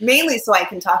mainly so I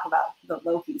can talk about the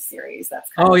Loki series. That's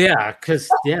because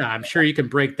I'm sure you can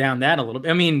break down that a little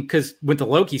bit. I mean, because with the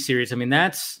Loki series,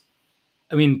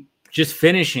 just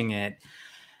finishing it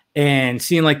and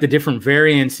seeing like the different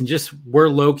variants and just where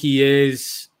Loki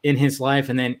is in his life.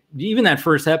 And then even that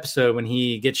first episode when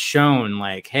he gets shown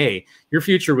like, hey, your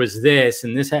future was this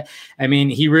and this.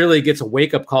 He really gets a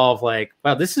wake up call of like,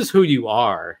 wow, this is who you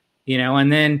are,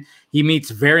 and then he meets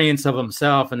variants of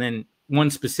himself. And then one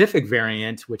specific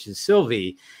variant, which is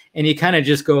Sylvie. And you kind of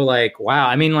just go like,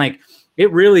 wow.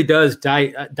 It really does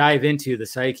dive into the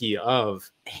psyche of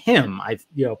him,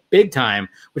 big time,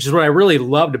 which is what I really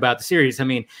loved about the series. I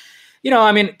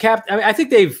think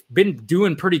they've been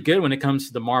doing pretty good when it comes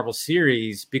to the Marvel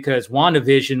series, because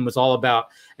WandaVision was all about,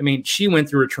 she went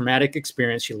through a traumatic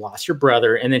experience. She lost her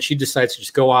brother, and then she decides to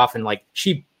just go off and like,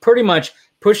 she pretty much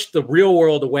pushed the real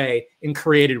world away and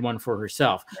created one for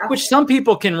herself, which some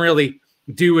people can really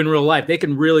do in real life. They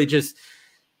can really just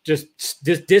just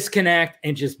disconnect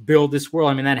and just build this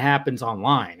world. I mean, that happens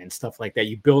online and stuff like that.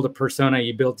 You build a persona,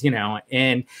 you build,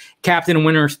 and Falcon and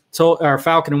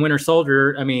Winter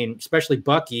Soldier. I mean, especially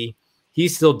Bucky,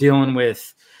 he's still dealing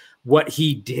with what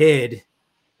he did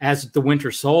as the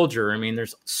Winter Soldier. I mean,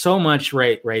 there's so much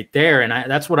right there. And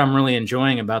that's what I'm really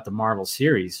enjoying about the Marvel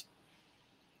series.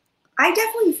 I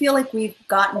definitely feel like we've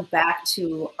gotten back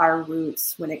to our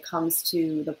roots when it comes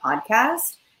to the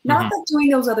podcast. Not that doing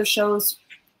those other shows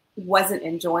wasn't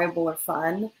enjoyable or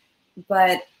fun,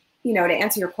 but to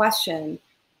answer your question,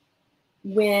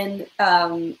 when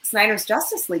Snyder's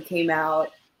Justice League came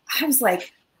out, I was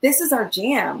like, this is our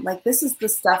jam. Like, this is the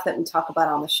stuff that we talk about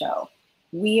on the show.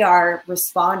 We are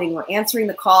responding, we're answering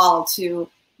the call to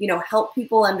help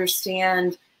people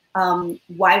understand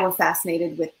why we're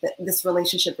fascinated with this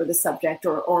relationship or this subject,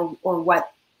 or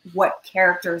what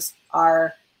characters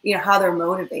are, how they're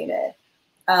motivated.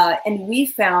 And we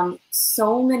found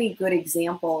so many good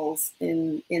examples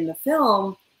in the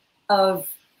film of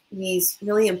these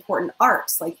really important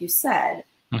arcs, like you said.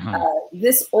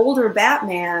 This older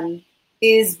Batman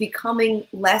is becoming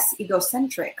less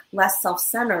egocentric, less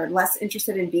self-centered, less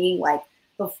interested in being like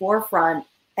the forefront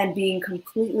and being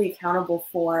completely accountable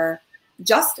for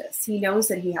justice. He knows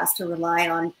that he has to rely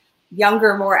on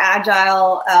younger, more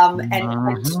agile, and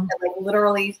like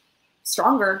literally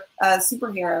stronger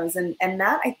superheroes, and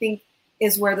that, I think,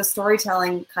 is where the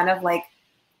storytelling kind of like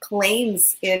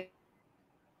claims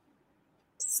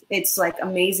it's like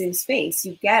amazing space.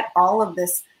 You get all of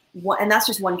this, and that's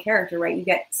just one character, right? You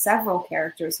get several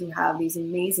characters who have these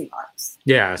amazing arcs.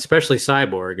 Yeah, especially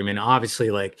Cyborg. I mean,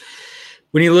 obviously, like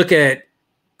when you look at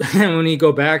when you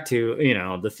go back to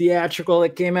the theatrical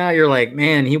that came out, you're like,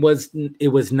 man, it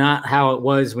was not how it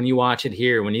was when you watch it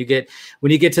here. When you get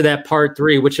to that part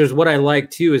 3, which is what I like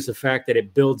too, is the fact that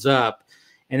it builds up,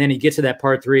 and then you get to that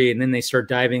part 3, and then they start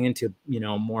diving into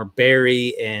more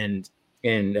Barry and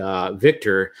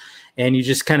Victor, and you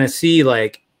just kind of see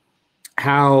like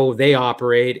how they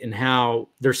operate and how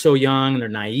they're so young and they're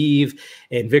naive,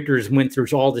 and Victor's went through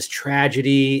all this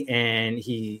tragedy, and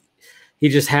he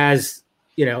just has.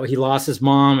 He lost his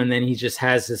mom, and then he just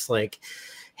has this like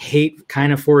hate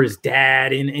kind of for his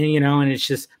dad, and it's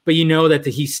just, but that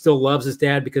he still loves his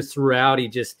dad, because throughout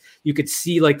you could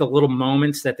see like the little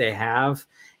moments that they have.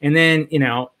 And then,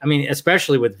 I mean,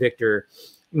 especially with Victor,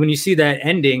 when you see that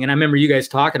ending, and I remember you guys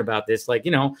talking about this, like,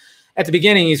 at the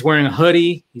beginning, he's wearing a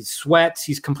hoodie, he sweats,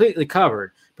 he's completely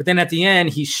covered. But then at the end,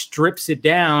 he strips it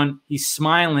down, he's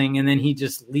smiling, and then he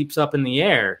just leaps up in the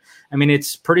air. I mean,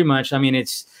 it's pretty much,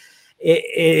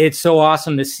 it's so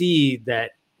awesome to see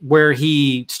that where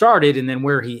he started and then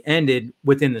where he ended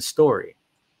within the story.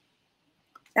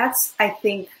 That's, I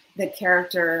think, the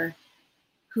character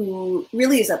who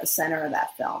really is at the center of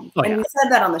that film. And we said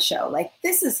that on the show. Like,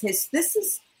 this is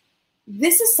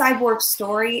Cyborg's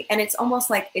story, and it's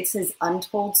almost like it's his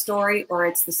untold story, or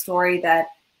it's the story that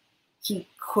he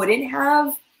couldn't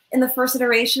have in the first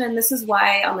iteration. And this is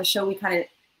why on the show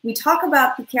we talk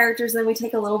about the characters, and then we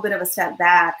take a little bit of a step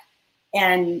back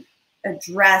and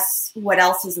address what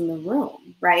else is in the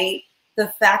room, right? The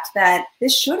fact that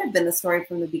this should have been the story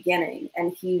from the beginning,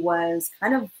 and he was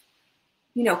kind of,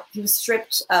 he was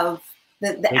stripped of,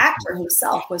 the actor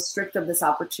himself was stripped of this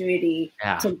opportunity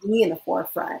to be in the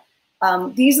forefront.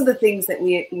 These are the things that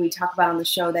we talk about on the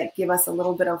show that give us a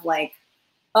little bit of like,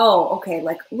 oh, okay,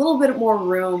 like a little bit more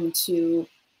room to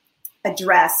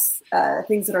address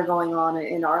things that are going on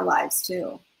in our lives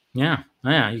too. Yeah,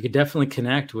 you could definitely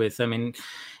connect with, I mean,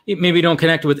 maybe you don't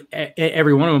connect with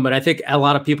every one of them, but I think a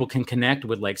lot of people can connect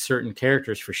with like certain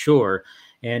characters for sure.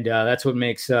 And that's what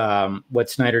makes what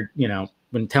Snyder,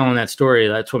 when telling that story,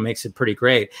 that's what makes it pretty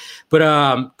great.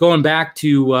 But going back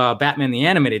to Batman the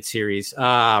Animated Series,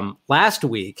 last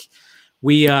week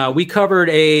we covered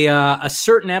a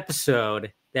certain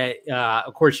episode that,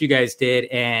 of course, you guys did,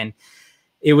 and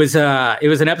it was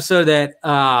an episode that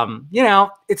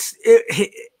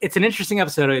it's an interesting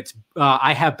episode. It's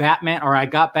I have Batman, or I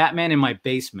got Batman in my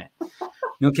basement.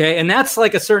 Okay, and that's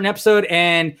like a certain episode,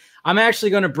 and I'm actually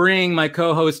going to bring my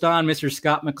co-host on, Mr.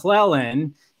 Scott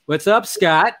McClellan. What's up,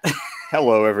 Scott?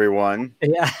 Hello, everyone.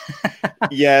 Yeah.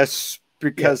 Yes,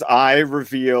 because I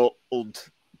revealed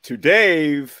to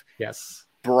Dave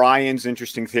Brian's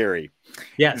interesting theory.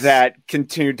 Yes. That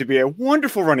continued to be a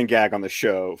wonderful running gag on the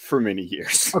show for many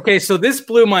years. Okay, so this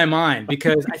blew my mind,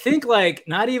 because I think like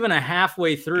not even a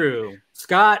halfway through,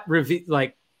 Scott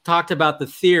talked about the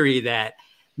theory that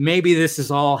maybe this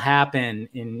is all happening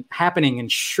in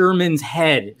Sherman's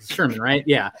head. Sherman, right?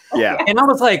 Yeah. Yeah. And I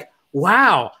was like,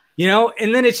 wow,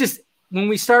 and then it's just when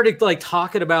we started like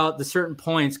talking about the certain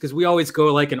points, because we always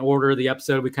go like in order of the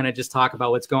episode, we kind of just talk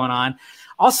about what's going on.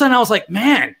 All of a sudden I was like,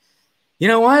 man, you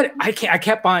know what? I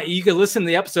kept on, you could listen to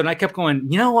the episode and I kept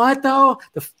going, you know what though?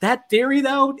 That theory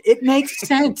though, it makes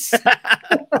sense.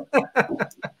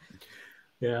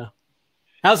 Yeah.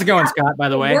 How's it going, Scott, by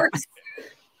the way?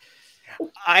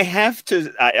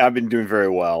 I've been doing very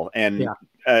well. And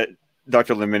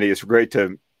Dr. Letamendi, it's great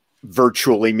to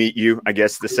virtually meet you, I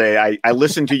guess to say. I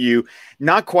listened to you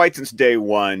not quite since day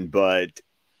one, but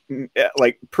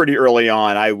like pretty early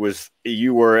on.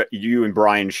 You and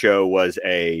Brian's show was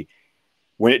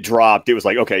when it dropped, it was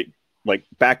like, okay, like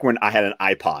back when I had an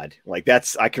iPod, like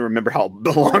I can remember how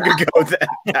long ago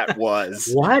that was.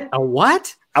 What? A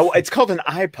what? It's called an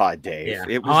iPod, Dave.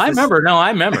 Yeah. I remember. No, I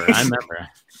remember.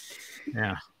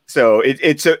 Yeah. So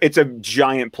it's a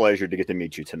giant pleasure to get to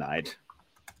meet you tonight.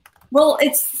 Well,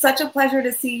 it's such a pleasure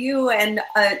to see you. And,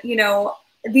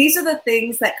 these are the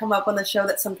things that come up on the show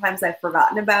that sometimes I've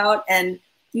forgotten about. And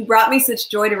you brought me such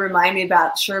joy to remind me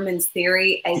about Sherman's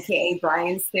theory, AKA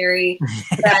Brian's theory,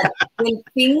 that when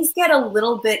things get a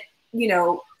little bit,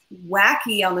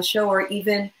 wacky on the show or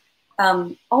even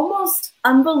almost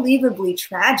unbelievably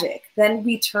tragic, then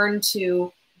we turn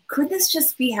to, could this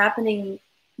just be happening,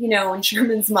 in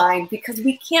Sherman's mind? Because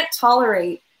we can't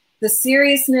tolerate the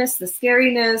seriousness, the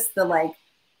scariness,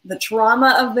 the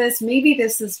trauma of this. Maybe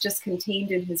this is just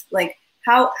contained in his,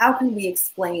 how can we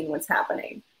explain what's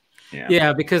happening?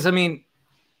 Yeah, because I mean,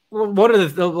 one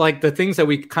of the things that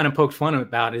we kind of poked fun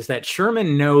about is that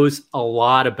Sherman knows a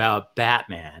lot about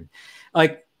Batman.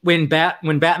 Like when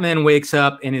Batman wakes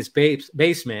up in his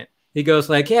basement, he goes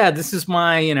like, yeah, this is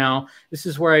my, this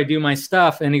is where I do my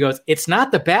stuff. And he goes, it's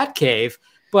not the Batcave,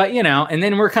 but, and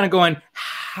then we're kind of going,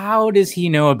 how does he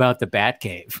know about the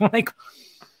Batcave? Like,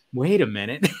 wait a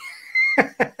minute.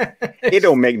 It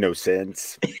don't make no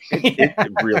sense. It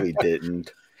really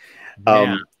didn't.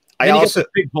 Yeah. I also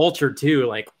big vulture too.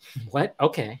 Like, what?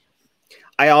 Okay.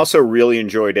 I also really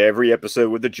enjoyed every episode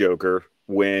with the Joker.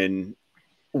 Wasn't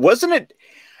it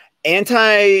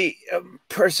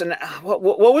anti-person? What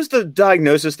was the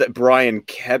diagnosis that Brian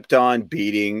kept on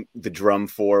beating the drum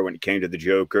for when it came to the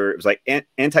Joker? It was like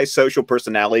antisocial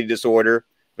personality disorder.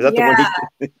 Was that the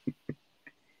one?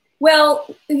 Well,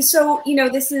 so,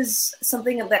 this is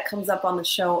something that comes up on the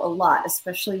show a lot,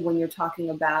 especially when you're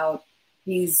talking about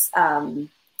these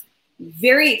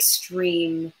very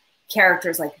extreme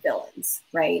characters like villains,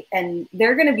 right? And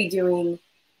they're going to be doing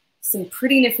some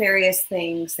pretty nefarious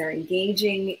things. They're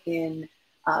engaging in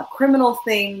criminal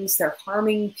things. They're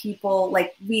harming people.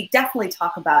 Like, we definitely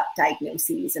talk about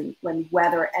diagnoses and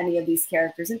whether any of these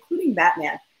characters, including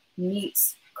Batman,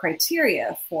 meets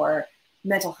criteria for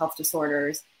mental health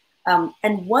disorders.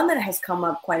 And one that has come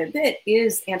up quite a bit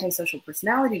is antisocial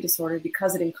personality disorder,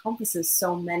 because it encompasses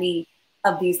so many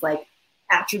of these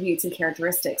attributes and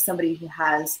characteristics. Somebody who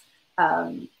has,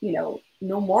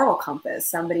 no moral compass,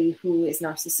 somebody who is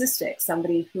narcissistic,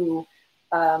 somebody who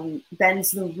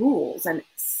bends the rules and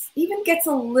even gets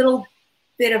a little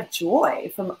bit of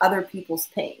joy from other people's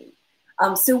pain.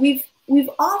 So we've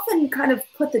often kind of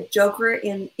put the Joker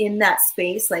in that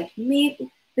space. Like,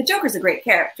 maybe the Joker's a great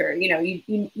character.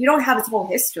 You don't have his whole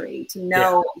history to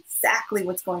know exactly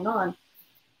what's going on.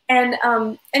 And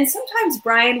sometimes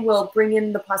Brian will bring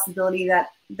in the possibility that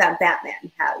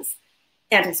Batman has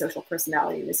antisocial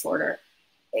personality disorder,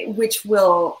 which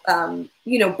will,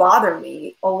 bother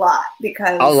me a lot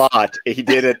because he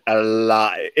did it a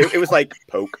lot. It was like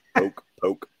poke, poke,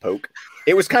 poke, poke.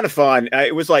 It was kind of fun.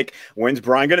 It was like, when's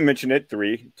Brian going to mention it?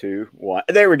 3, 2, 1.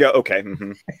 There we go. Okay.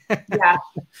 Mm-hmm.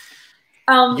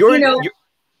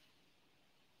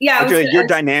 Yeah. Your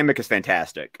dynamic is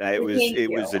fantastic.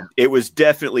 It was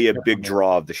definitely a big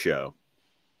draw of the show.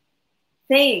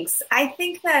 Thanks. I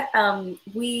think that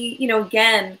we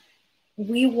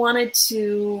wanted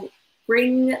to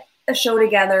bring a show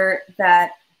together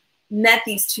that met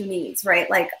these two needs, right?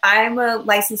 Like, I'm a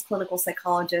licensed clinical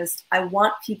psychologist. I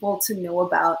want people to know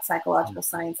about psychological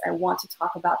science. I want to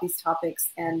talk about these topics.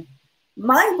 And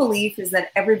my belief is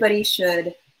that everybody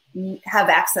should have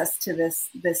access to this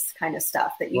kind of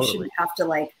stuff, that you shouldn't have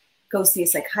to go see a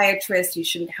psychiatrist. You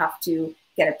shouldn't have to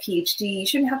get a PhD. You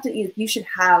shouldn't have to, you should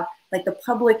have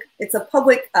it's a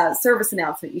public service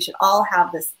announcement. You should all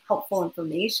have this helpful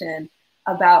information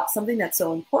about something that's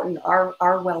so important,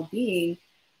 our well-being.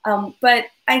 But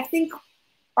I think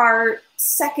our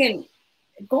second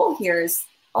goal here is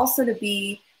also to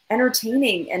be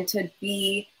entertaining and to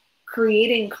be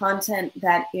creating content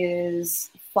that is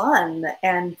fun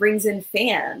and brings in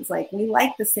fans. Like, we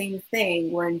like the same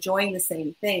thing. We're enjoying the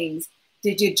same things.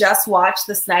 Did you just watch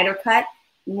the Snyder Cut?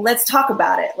 let's talk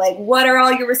about it. Like, what are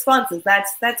all your responses?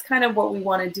 That's kind of what we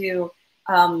want to do.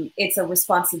 It's a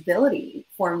responsibility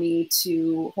for me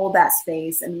to hold that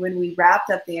space. And when we wrapped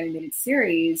up the animated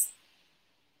series,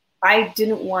 I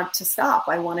didn't want to stop.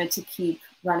 I wanted to keep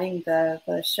running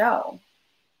the show.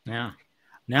 Yeah.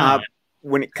 No.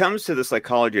 When it comes to the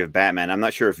psychology of Batman, I'm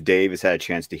not sure if Dave has had a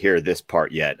chance to hear this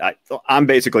part yet. I'm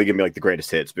basically gonna be like the greatest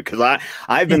hits, because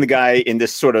I've been the guy in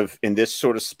this sort of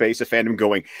space of fandom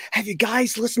going, have you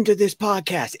guys listened to this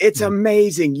podcast? It's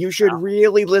amazing. You should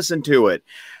really listen to it.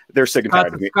 They're sick and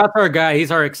tired of me. Scott's our guy.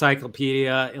 He's our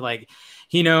encyclopedia. Like,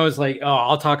 he knows, like, oh,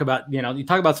 I'll talk about, you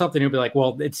talk about something, he'll be like,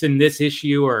 well, it's in this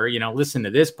issue, or, listen to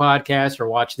this podcast or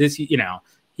watch this,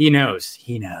 He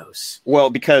knows. Well,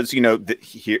 because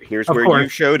here's where you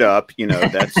showed up.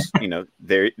 That's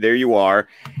there you are,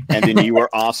 and then you are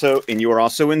also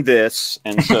in this,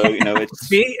 and so it's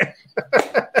See?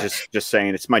 just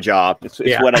saying, it's my job. It's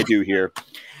what I do here.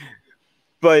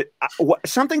 But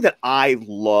something that I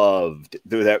loved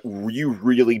that you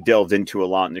really delved into a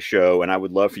lot in the show, and I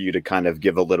would love for you to kind of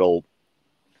give a little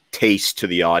taste to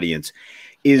the audience,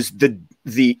 is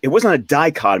it wasn't a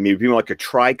dichotomy, it would be more like a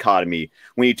trichotomy,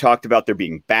 when you talked about there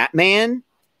being Batman,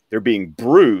 there being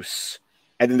Bruce,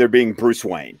 and then there being Bruce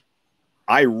Wayne.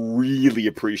 I really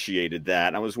appreciated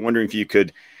that. I was wondering if you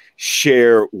could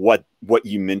share what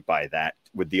you meant by that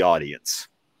with the audience.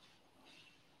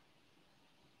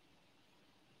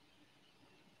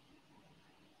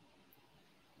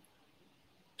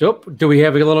 Oh, do we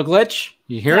have a little glitch?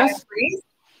 You hear us? Freeze?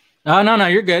 Oh, no,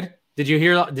 you're good. Did you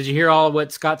hear all of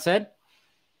what Scott said?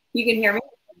 You can hear me?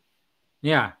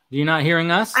 Yeah. Are you not hearing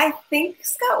us? I think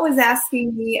Scott was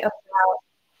asking me about...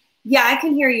 Yeah, I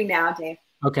can hear you now, Dave.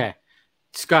 Okay.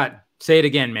 Scott, say it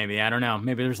again, maybe. I don't know.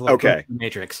 Maybe there's a little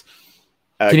matrix.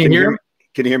 Can you hear me?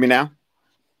 Can you hear me now?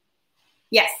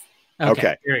 Yes.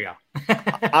 Okay. Here we go.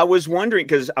 I was wondering,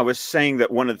 because I was saying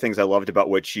that one of the things I loved about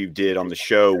what you did on the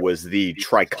show was the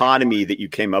trichotomy that you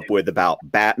came up with about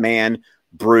Batman,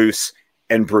 Bruce,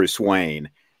 and Bruce Wayne.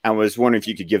 I was wondering if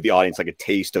you could give the audience like a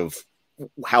taste of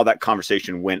how that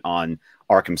conversation went on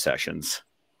Arkham Sessions.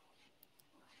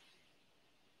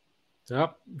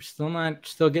 So we're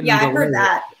still getting. Yeah, I heard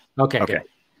that. Okay. Good.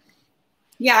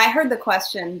 Yeah, I heard the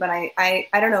question, but I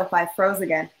don't know if I froze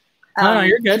again. No,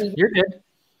 you're good. You're good.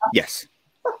 Yes.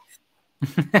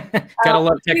 Gotta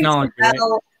love technology. Right?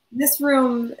 This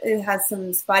room, it has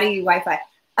some spotty Wi-Fi.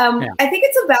 I think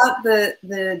it's about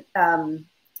the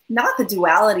not the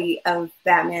duality of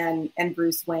Batman and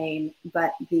Bruce Wayne,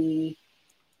 but the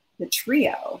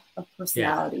trio of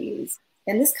personalities.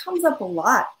 Yeah. And this comes up a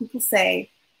lot. People say,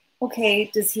 okay,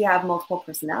 does he have multiple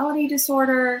personality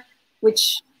disorder?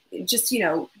 Which just,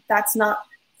 that's not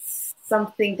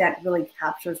something that really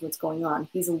captures what's going on.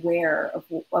 He's aware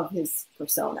of his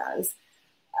personas.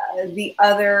 The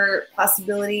other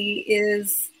possibility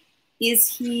is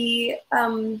he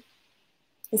Batman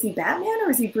or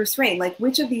is he Bruce Wayne? Like,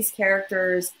 which of these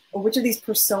characters or which of these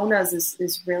personas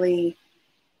is really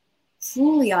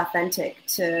truly authentic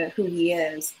to who he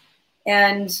is?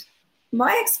 And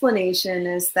my explanation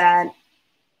is that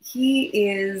he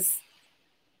is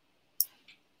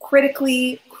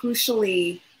critically,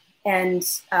 crucially, and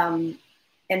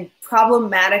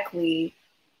problematically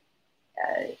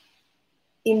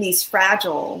in these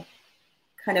fragile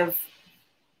kind of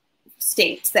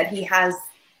states that he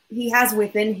has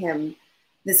within him,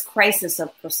 this crisis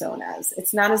of personas.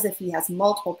 It's not as if he has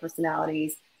multiple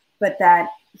personalities, but that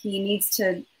he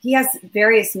has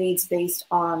various needs based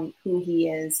on who he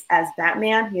is as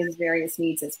Batman. He has various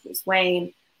needs as Bruce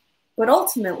Wayne, but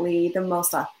ultimately the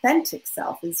most authentic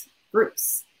self is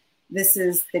Bruce. This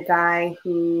is the guy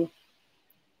who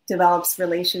develops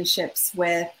relationships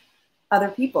with other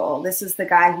people. This is the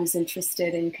guy who's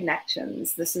interested in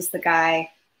connections. This is the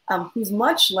guy who's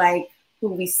much like who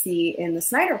we see in the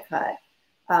Snyder Cut.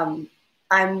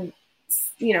 I'm,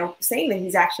 saying that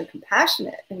he's actually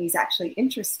compassionate and he's actually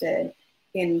interested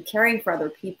in caring for other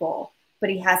people, but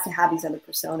he has to have these other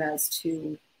personas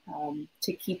to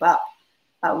keep up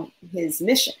his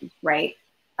mission, right?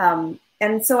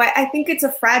 And so I think it's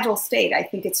a fragile state. I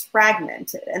think it's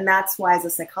fragmented. And that's why, as a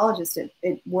psychologist,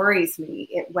 it worries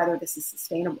me whether this is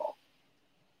sustainable.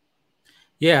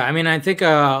 Yeah, I mean, I think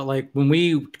like when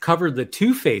we covered the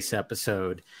Two-Face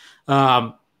episode,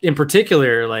 in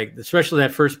particular, like especially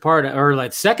that first part or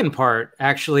that second part,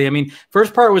 actually, I mean,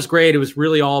 first part was great. It was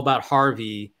really all about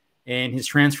Harvey and his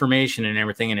transformation and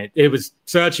everything. And it was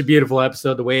such a beautiful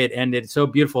episode, the way it ended, so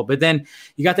beautiful. But then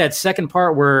you got that second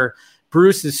part where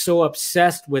Bruce is so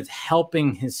obsessed with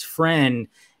helping his friend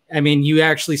I mean, you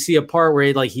actually see a part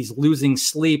where like he's losing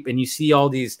sleep, and you see all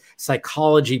these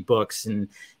psychology books and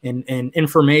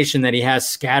information that he has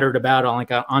scattered about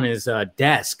on his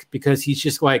desk, because he's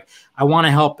just like, I want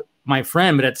to help my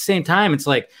friend, but at the same time, it's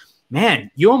like, man,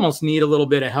 you almost need a little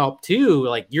bit of help too.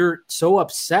 Like, you're so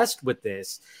obsessed with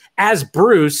this as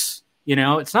Bruce. You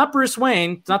know, it's not Bruce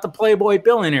Wayne, it's not the Playboy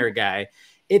billionaire guy.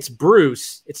 It's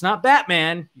Bruce. It's not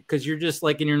Batman, because you're just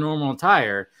like in your normal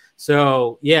attire.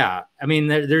 So yeah, I mean,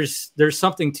 there's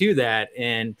something to that,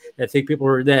 and I think people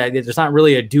are that there's not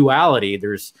really a duality.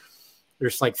 There's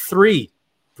like three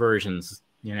versions,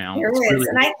 you know. There is, really,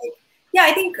 and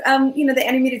I think you know, the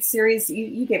animated series,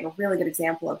 you gave a really good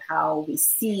example of how we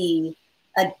see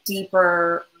a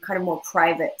deeper, kind of more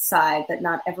private side that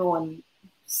not everyone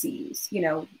sees. You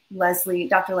know,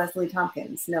 Dr. Leslie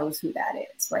Tompkins knows who that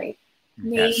is, right?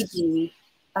 Yes. Maybe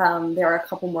there are a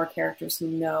couple more characters who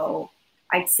know.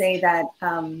 I'd say that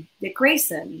Dick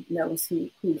Grayson knows who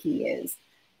he is.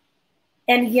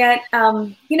 And yet,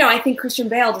 you know, I think Christian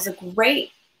Bale does a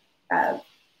great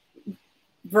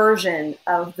version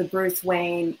of the Bruce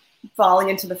Wayne falling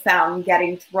into the fountain,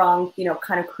 getting drunk, you know,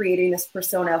 kind of creating this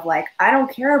persona of like, I don't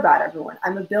care about everyone.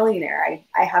 I'm a billionaire.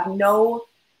 I have no,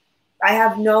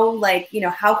 like, you know,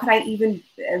 how could I even,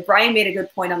 Brian made a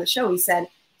good point on the show. He said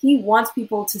he wants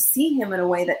people to see him in a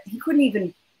way that he couldn't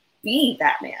even be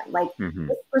Batman. Like,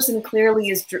 this person clearly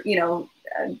is, you know,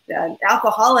 an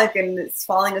alcoholic and is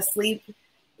falling asleep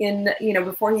in, you know,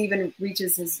 before he even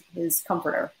reaches his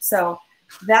comforter. So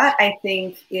that, I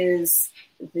think, is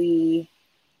the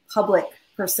public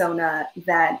persona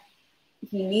that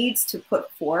he needs to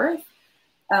put forth.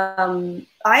 I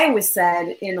always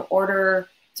said, in order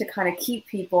to kind of keep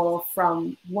people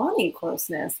from wanting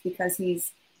closeness, because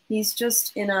he's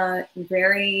just in a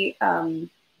very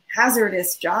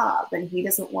hazardous job, and he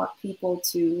doesn't want people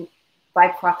to, by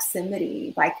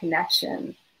proximity, by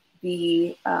connection,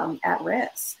 be at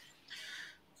risk.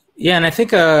 Yeah, and I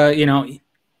think you know,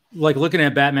 like looking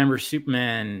at Batman vs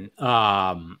Superman,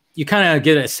 you kind of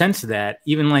get a sense of that.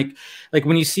 Even like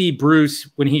when you see Bruce,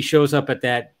 when he shows up at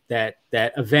that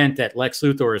event that Lex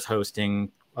Luthor is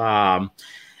hosting.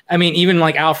 I mean, even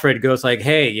like Alfred goes like,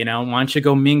 hey, you know, why don't you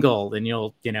go mingle, and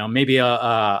you'll, you know, maybe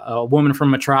a woman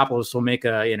from Metropolis will make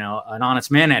an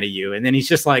honest man out of you. And then he's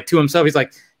just like, to himself, he's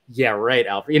like, yeah, right,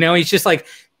 Alfred. You know, he's just like,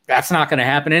 that's not going to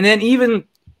happen. And then even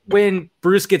when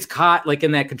Bruce gets caught, like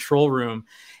in that control room,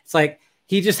 it's like,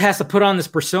 he just has to put on this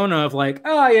persona of like,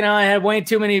 oh, you know, I had way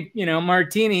too many, you know,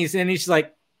 martinis. And he's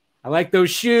like, I like those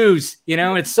shoes, you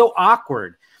know. It's so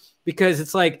awkward, because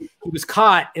it's like he was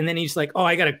caught, and then he's like, oh,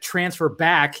 I got to transfer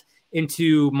back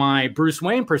into my Bruce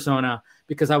Wayne persona,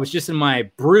 because I was just in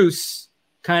my Bruce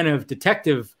kind of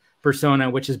detective persona,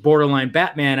 which is borderline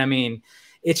Batman. I mean,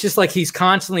 it's just like he's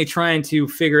constantly trying to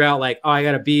figure out like, oh, I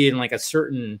got to be in like a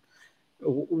certain,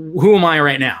 who am I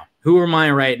right now? Who am I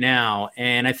right now?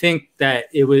 And I think that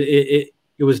it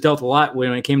was dealt a lot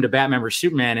when it came to Batman vs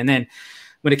Superman. And then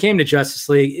when it came to Justice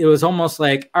League, it was almost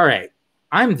like, all right,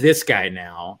 I'm this guy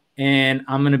now. And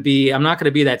I'm not going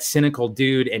to be that cynical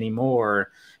dude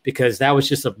anymore, because that was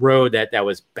just a road that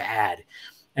was bad.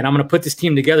 And I'm going to put this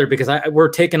team together, because we're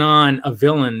taking on a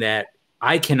villain that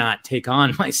I cannot take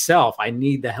on myself. I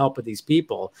need the help of these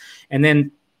people. And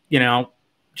then, you know,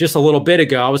 just a little bit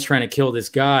ago, I was trying to kill this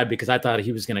god because I thought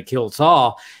he was going to kill us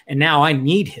all. And now I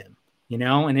need him, you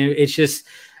know, and it's just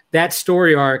that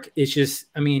story arc. It's just,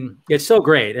 I mean, it's so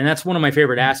great. And that's one of my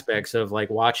favorite aspects of like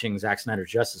watching Zack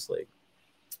Snyder's Justice League.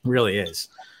 Really is.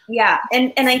 Yeah.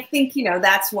 And I think, you know,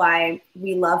 that's why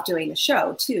we love doing the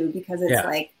show too, because it's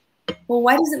like, well,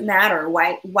 why does it matter?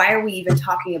 Why are we even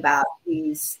talking about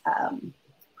these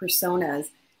personas?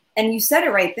 And you said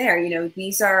it right there, you know,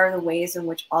 these are the ways in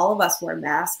which all of us wear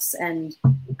masks and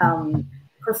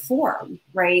perform,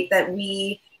 right? That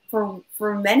we, for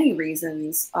many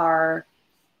reasons, are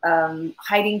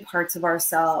hiding parts of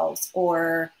ourselves,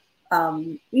 or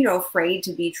you know, afraid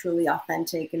to be truly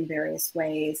authentic in various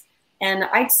ways. And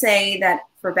I'd say that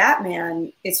for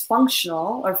Batman, it's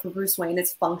functional, or for Bruce Wayne,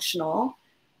 it's functional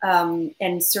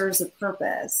and serves a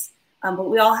purpose. But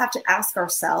we all have to ask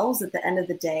ourselves at the end of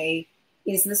the day,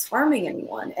 is this harming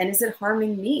anyone? And is it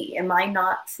harming me? Am I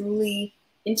not truly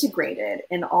integrated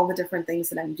in all the different things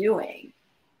that I'm doing?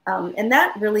 And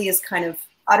that really is kind of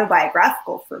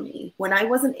autobiographical for me. When I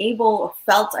wasn't able, or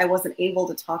felt I wasn't able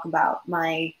to talk about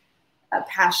my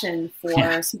passion for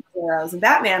superheroes and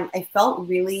Batman, I felt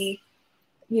really,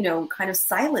 you know, kind of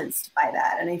silenced by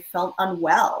that. And I felt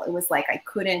unwell. It was like I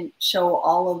couldn't show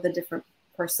all of the different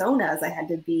personas. I had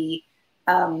to be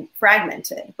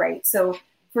fragmented, right? So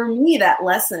for me, that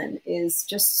lesson is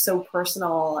just so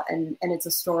personal, and it's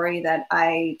a story that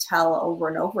I tell over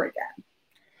and over again.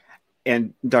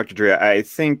 And Dr. Drea, I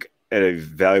think a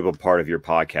valuable part of your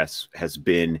podcast has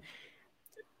been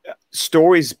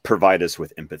stories provide us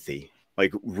with empathy,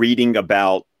 like reading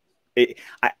about it.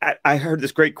 I heard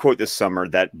this great quote this summer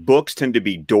that books tend to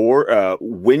be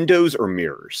windows or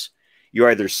mirrors. You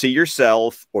either see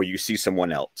yourself or you see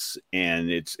someone else, and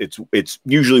it's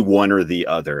usually one or the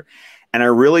other. And I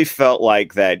really felt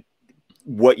like that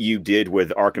what you did with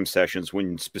Arkham Sessions,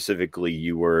 when specifically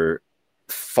you were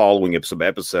following episode by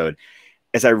episode,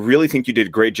 as I really think you did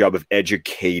a great job of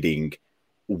educating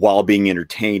while being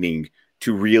entertaining,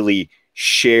 to really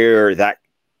share that.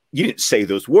 You didn't say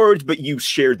those words, but you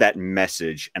shared that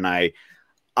message. And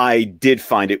I did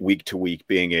find it week to week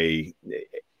being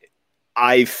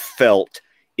I felt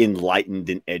enlightened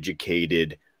and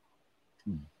educated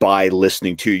by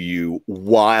listening to you,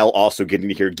 while also getting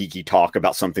to hear geeky talk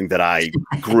about something that I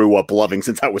grew up loving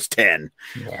since I was 10.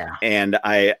 Yeah. And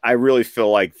I really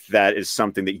feel like that is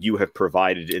something that you have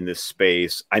provided in this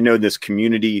space. I know this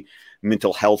community,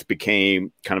 mental health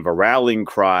became kind of a rallying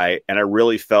cry. And I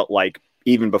really felt like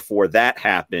even before that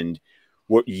happened,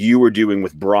 what you were doing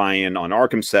with Brian on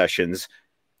Arkham Sessions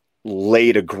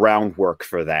laid a groundwork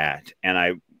for that. And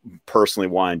I personally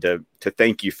wanted to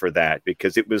thank you for that,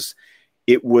 because it was,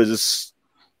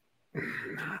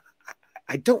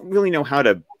 I don't really know how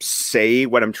to say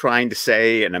what I'm trying to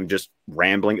say, and I'm just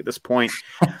rambling at this point.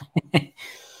 I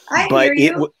hear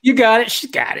you. You got it. She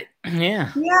got it.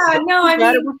 Yeah. Yeah. No, I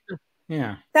mean,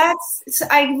 yeah.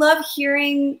 I love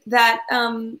hearing that,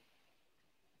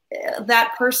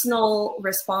 that personal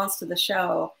response to the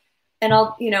show. And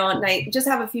and I just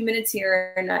have a few minutes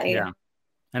here, and I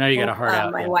know you got a heart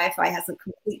out. My Wi-Fi hasn't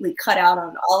completely cut out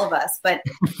on all of us, but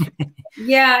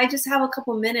yeah, I just have a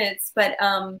couple minutes. But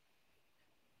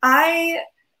I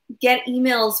get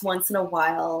emails once in a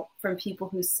while from people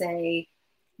who say,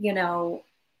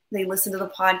 they listen to the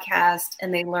podcast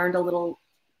and they learned a little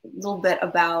bit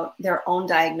about their own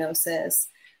diagnosis.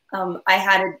 I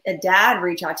had a dad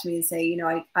reach out to me and say,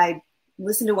 I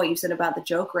listened to what you said about the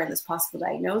Joker and this possible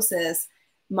diagnosis.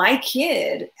 My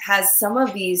kid has some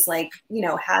of these,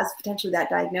 has potentially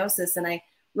that diagnosis. And I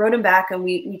wrote him back, and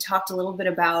we talked a little bit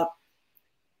about,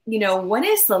 what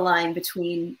is the line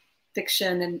between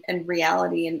fiction and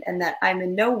reality, and that I'm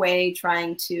in no way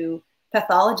trying to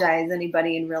pathologize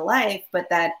anybody in real life, but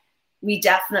that we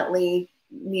definitely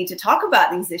need to talk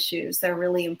about these issues. They're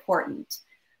really important.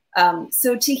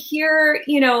 So to hear,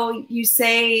 you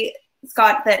say,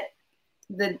 Scott, that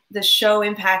the show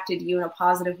impacted you in a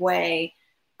positive way,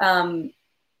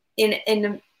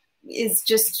 is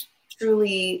just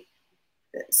truly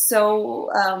so,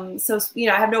 I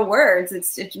have no words.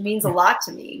 It means a lot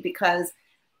to me, because,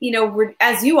 we're,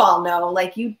 as you all know,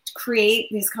 you create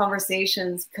these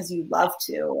conversations because you love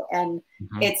to, and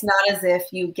it's not as if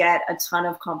you get a ton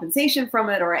of compensation from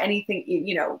it or anything,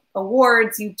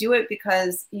 awards. You do it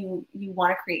because you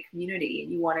want to create community,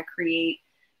 and you want to create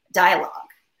dialogue.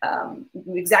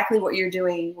 Exactly what you're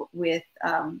doing with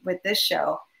this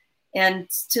show, and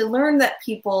to learn that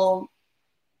people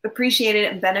appreciate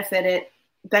it and benefit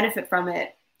from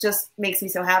it just makes me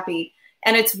so happy.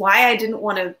 And it's why I didn't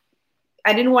want to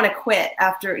quit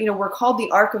after, we're called the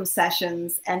Arkham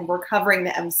Sessions and we're covering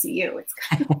the MCU. It's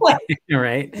kind of like,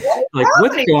 right.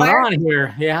 What's going on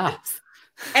here? Yeah.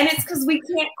 And it's because we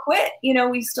can't quit,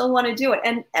 we still want to do it.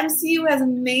 And MCU has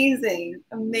amazing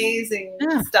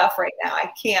stuff right now.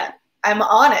 I'm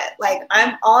on it.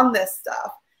 I'm on this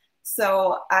stuff.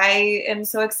 So I am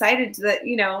so excited that,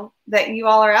 that you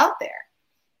all are out there.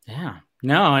 Yeah.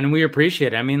 No, and we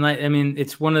appreciate it.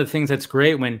 It's one of the things that's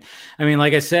great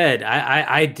like I said,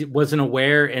 I wasn't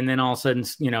aware. And then all of a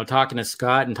sudden, talking to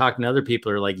Scott and talking to other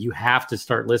people are like, you have to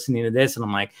start listening to this. And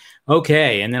I'm like,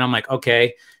 okay. And then I'm like,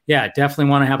 okay, yeah, definitely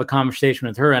want to have a conversation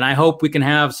with her. And I hope we can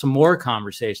have some more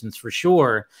conversations for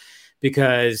sure,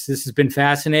 because this has been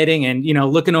fascinating. And,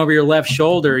 looking over your left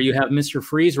shoulder, you have Mr.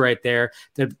 Freeze right there.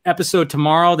 The episode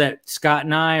tomorrow that Scott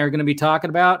and I are going to be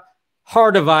talking about,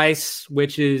 Heart of Ice,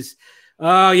 which is,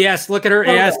 oh, yes, look at her.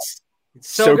 Oh, yes. It's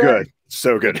so good.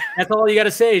 So good. That's all you got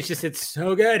to say. It's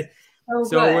so good.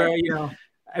 So we're,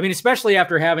 especially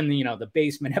after having the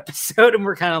basement episode, and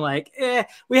we're kind of like,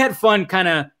 we had fun kind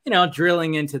of,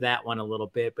 drilling into that one a little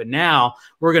bit. But now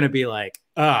we're going to be like,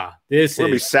 we'll be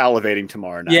salivating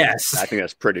tomorrow night. Yes. I think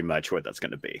that's pretty much what that's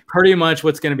going to be. Pretty much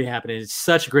what's going to be happening. It's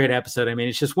such a great episode.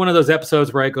 It's just one of those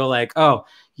episodes where I go like, oh,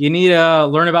 you need to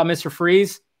learn about Mr.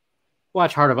 Freeze?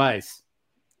 Watch Heart of Ice.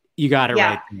 You got it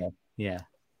right there. Yeah.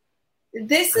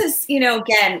 This is,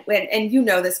 again, and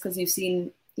this because you've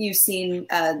seen you've seen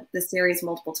the series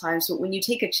multiple times, but when you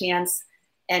take a chance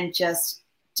and just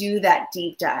do that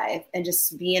deep dive and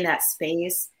just be in that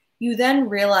space, you then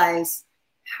realize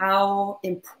how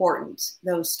important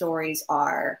those stories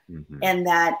are. And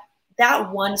that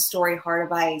one story, Heart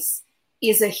of Ice,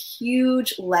 is a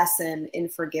huge lesson in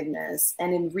forgiveness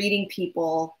and in reading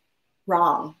people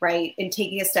wrong, right? And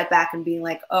taking a step back and being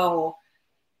like, oh,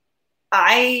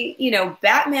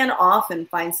 Batman often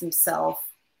finds himself,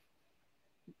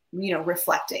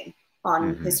 reflecting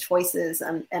on his choices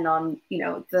and on,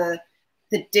 the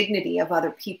dignity of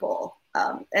other people.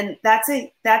 And that's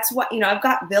what, I've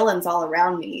got villains all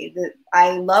around me. That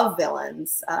I love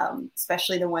villains,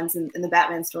 especially the ones in the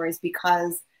Batman stories,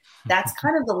 because that's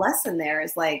kind of the lesson there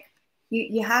is like,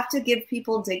 you have to give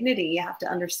people dignity. You have to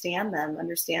understand them,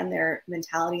 understand their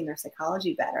mentality and their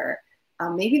psychology better.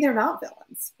 Maybe they're not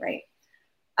villains, right?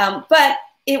 But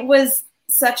it was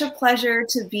such a pleasure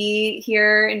to be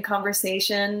here in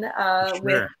conversation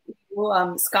with you.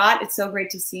 Scott, it's so great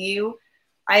to see you.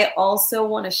 I also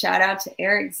want to shout out to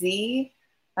Eric Z.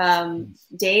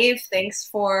 Dave, thanks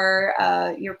for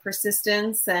your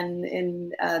persistence and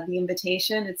the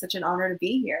invitation. It's such an honor to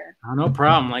be here. Oh, no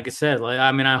problem. Like I said,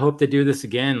 I hope to do this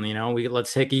again.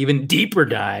 Let's take an even deeper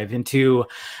dive into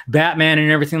Batman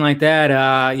and everything like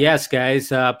that. Yes,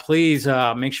 guys, please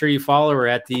make sure you follow her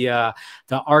at the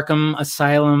Arkham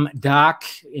Asylum doc.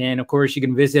 And of course, you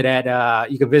can visit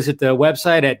the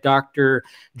website at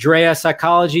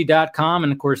drdreapsychology.com.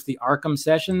 And of course, the Arkham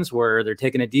sessions where they're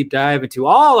taking a deep dive into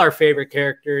all our favorite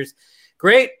characters.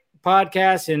 Great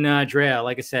podcast. And Drea,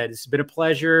 like I said, it's been a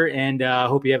pleasure, and I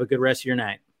hope you have a good rest of your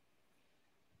night.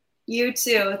 You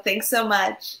too. Thanks so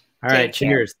much. All right.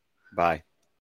 Cheers. Bye.